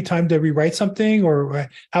 it might be time to rewrite something, or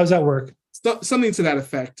how does that work? Something to that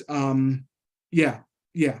effect. Yeah.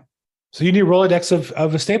 So you need a Rolodex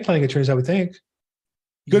of estate planning attorneys, I would think.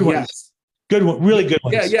 Good ones. Yes. Good one, really good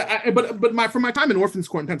ones. Yeah. But from my time in Orphans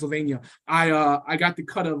Court in Pennsylvania, I got the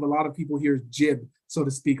cut of a lot of people here's jib, so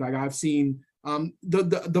to speak. Like I've seen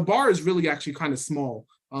The bar is really actually kind of small.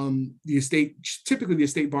 Typically the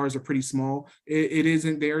estate bars are pretty small. It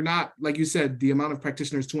isn't, they're not, like you said, the amount of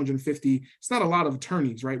practitioners, 250, it's not a lot of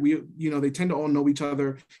attorneys, right? They tend to all know each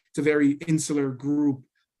other. It's a very insular group,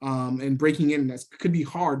 and breaking in, that could be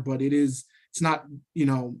hard, but it's not,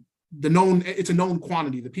 it's a known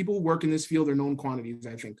quantity. The people who work in this field are known quantities,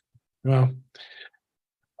 I think. Wow.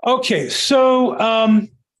 Okay. So,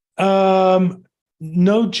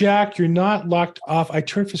 no, Jack, you're not locked off. I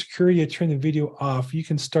turned for security. I turned the video off. You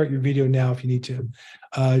can start your video now if you need to.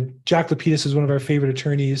 Jack Lapidus is one of our favorite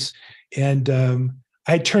attorneys. And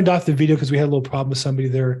I had turned off the video because we had a little problem with somebody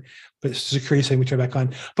there, but security saying we turn back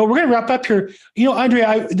on. But we're going to wrap up here.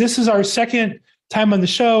 Andre, this is our second time on the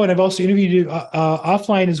show, and I've also interviewed you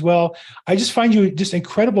offline as well. I just find you just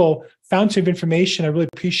incredible fountain of information. I really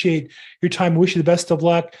appreciate your time. I wish you the best of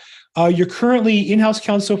luck. You're currently in-house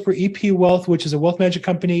counsel for EP Wealth, which is a wealth management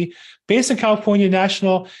company based in California,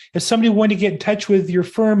 national. If somebody wanted to get in touch with your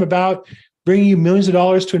firm about bringing you millions of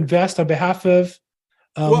dollars to invest on behalf of,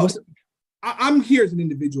 I'm here as an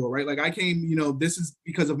individual, right? Like I came, this is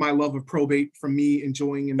because of my love of probate, from me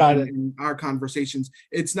enjoying in our conversations.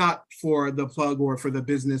 It's not for the plug or for the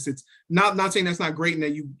business. It's not saying that's not great and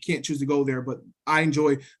that you can't choose to go there, but I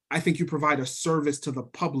think you provide a service to the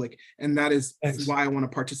public, and that is why I want to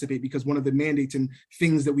participate, because one of the mandates and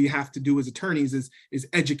things that we have to do as attorneys is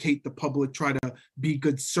educate the public, try to be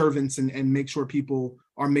good servants and make sure people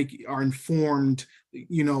are informed.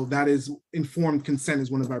 That is, informed consent is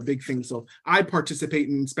one of our big things. So I participate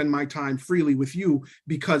and spend my time freely with you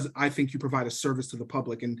because I think you provide a service to the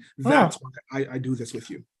public, and that's why I do this with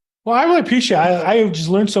you. Well, I really appreciate it. I just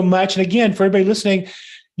learned so much. And again, for everybody listening,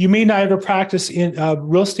 you may not ever practice in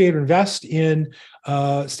real estate or invest in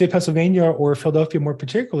state of Pennsylvania or Philadelphia more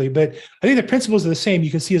particularly, but I think the principles are the same.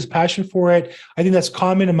 You can see his passion for it. I think that's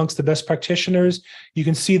common amongst the best practitioners. You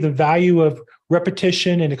can see the value of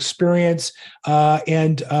repetition and experience.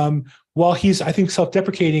 While he's, I think,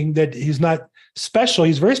 self-deprecating that he's not special,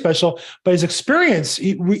 he's very special, but his experience,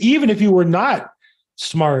 even if you were not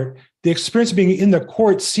smart, the experience of being in the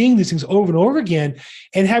court, seeing these things over and over again,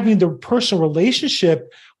 and having the personal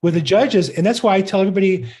relationship with the judges. And that's why I tell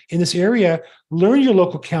everybody in this area, learn your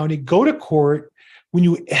local county, go to court. When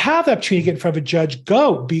you have the opportunity to get in front of a judge,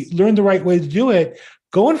 learn the right way to do it.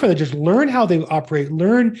 Go in front of the judge, learn how they operate,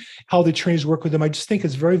 learn how the attorneys work with them. I just think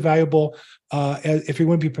it's very valuable if you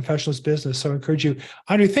want to be a professional in business. So I encourage you.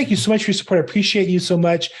 Andre, thank you so much for your support. I appreciate you so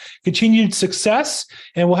much. Continued success.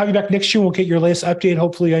 And we'll have you back next year. We'll get your latest update,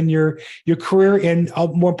 hopefully, on your career, and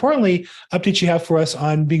more importantly, updates you have for us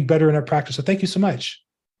on being better in our practice. So thank you so much.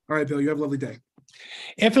 All right, Bill, you have a lovely day.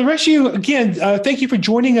 And for the rest of you, again, thank you for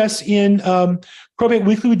joining us in Probate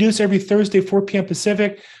Weekly. We do this every Thursday, 4 p.m.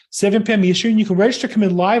 Pacific, 7 p.m. Eastern. You can register, come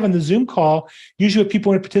in live on the Zoom call, usually if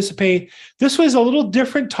people want to participate. This was a little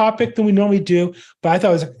different topic than we normally do, but I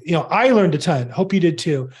thought it was, I learned a ton. Hope you did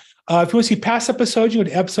too. If you want to see past episodes, you go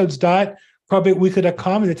to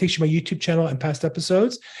episodes.probateweekly.com, and that takes you to my YouTube channel and past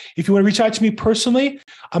episodes. If you want to reach out to me personally,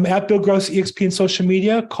 I'm at Bill Gross EXP in social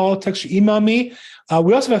media. Call, text, or email me.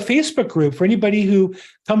 We also have a Facebook group for anybody who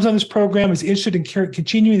comes on this program, is interested in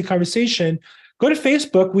continuing the conversation. Go to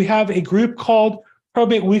Facebook. We have a group called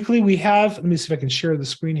Probate Weekly. We have, let me see if I can share the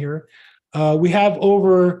screen here. We have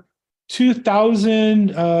over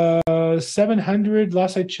 2,700,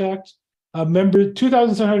 last I checked,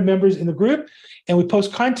 2,700 members in the group. And we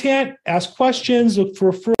post content, ask questions, look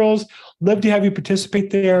for referrals. Love to have you participate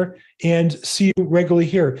there and see you regularly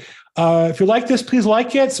here. If you like this, please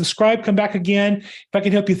like it, subscribe, come back again. If I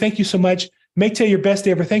can help you, thank you so much. Make today your best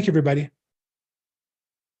day ever. Thank you, everybody.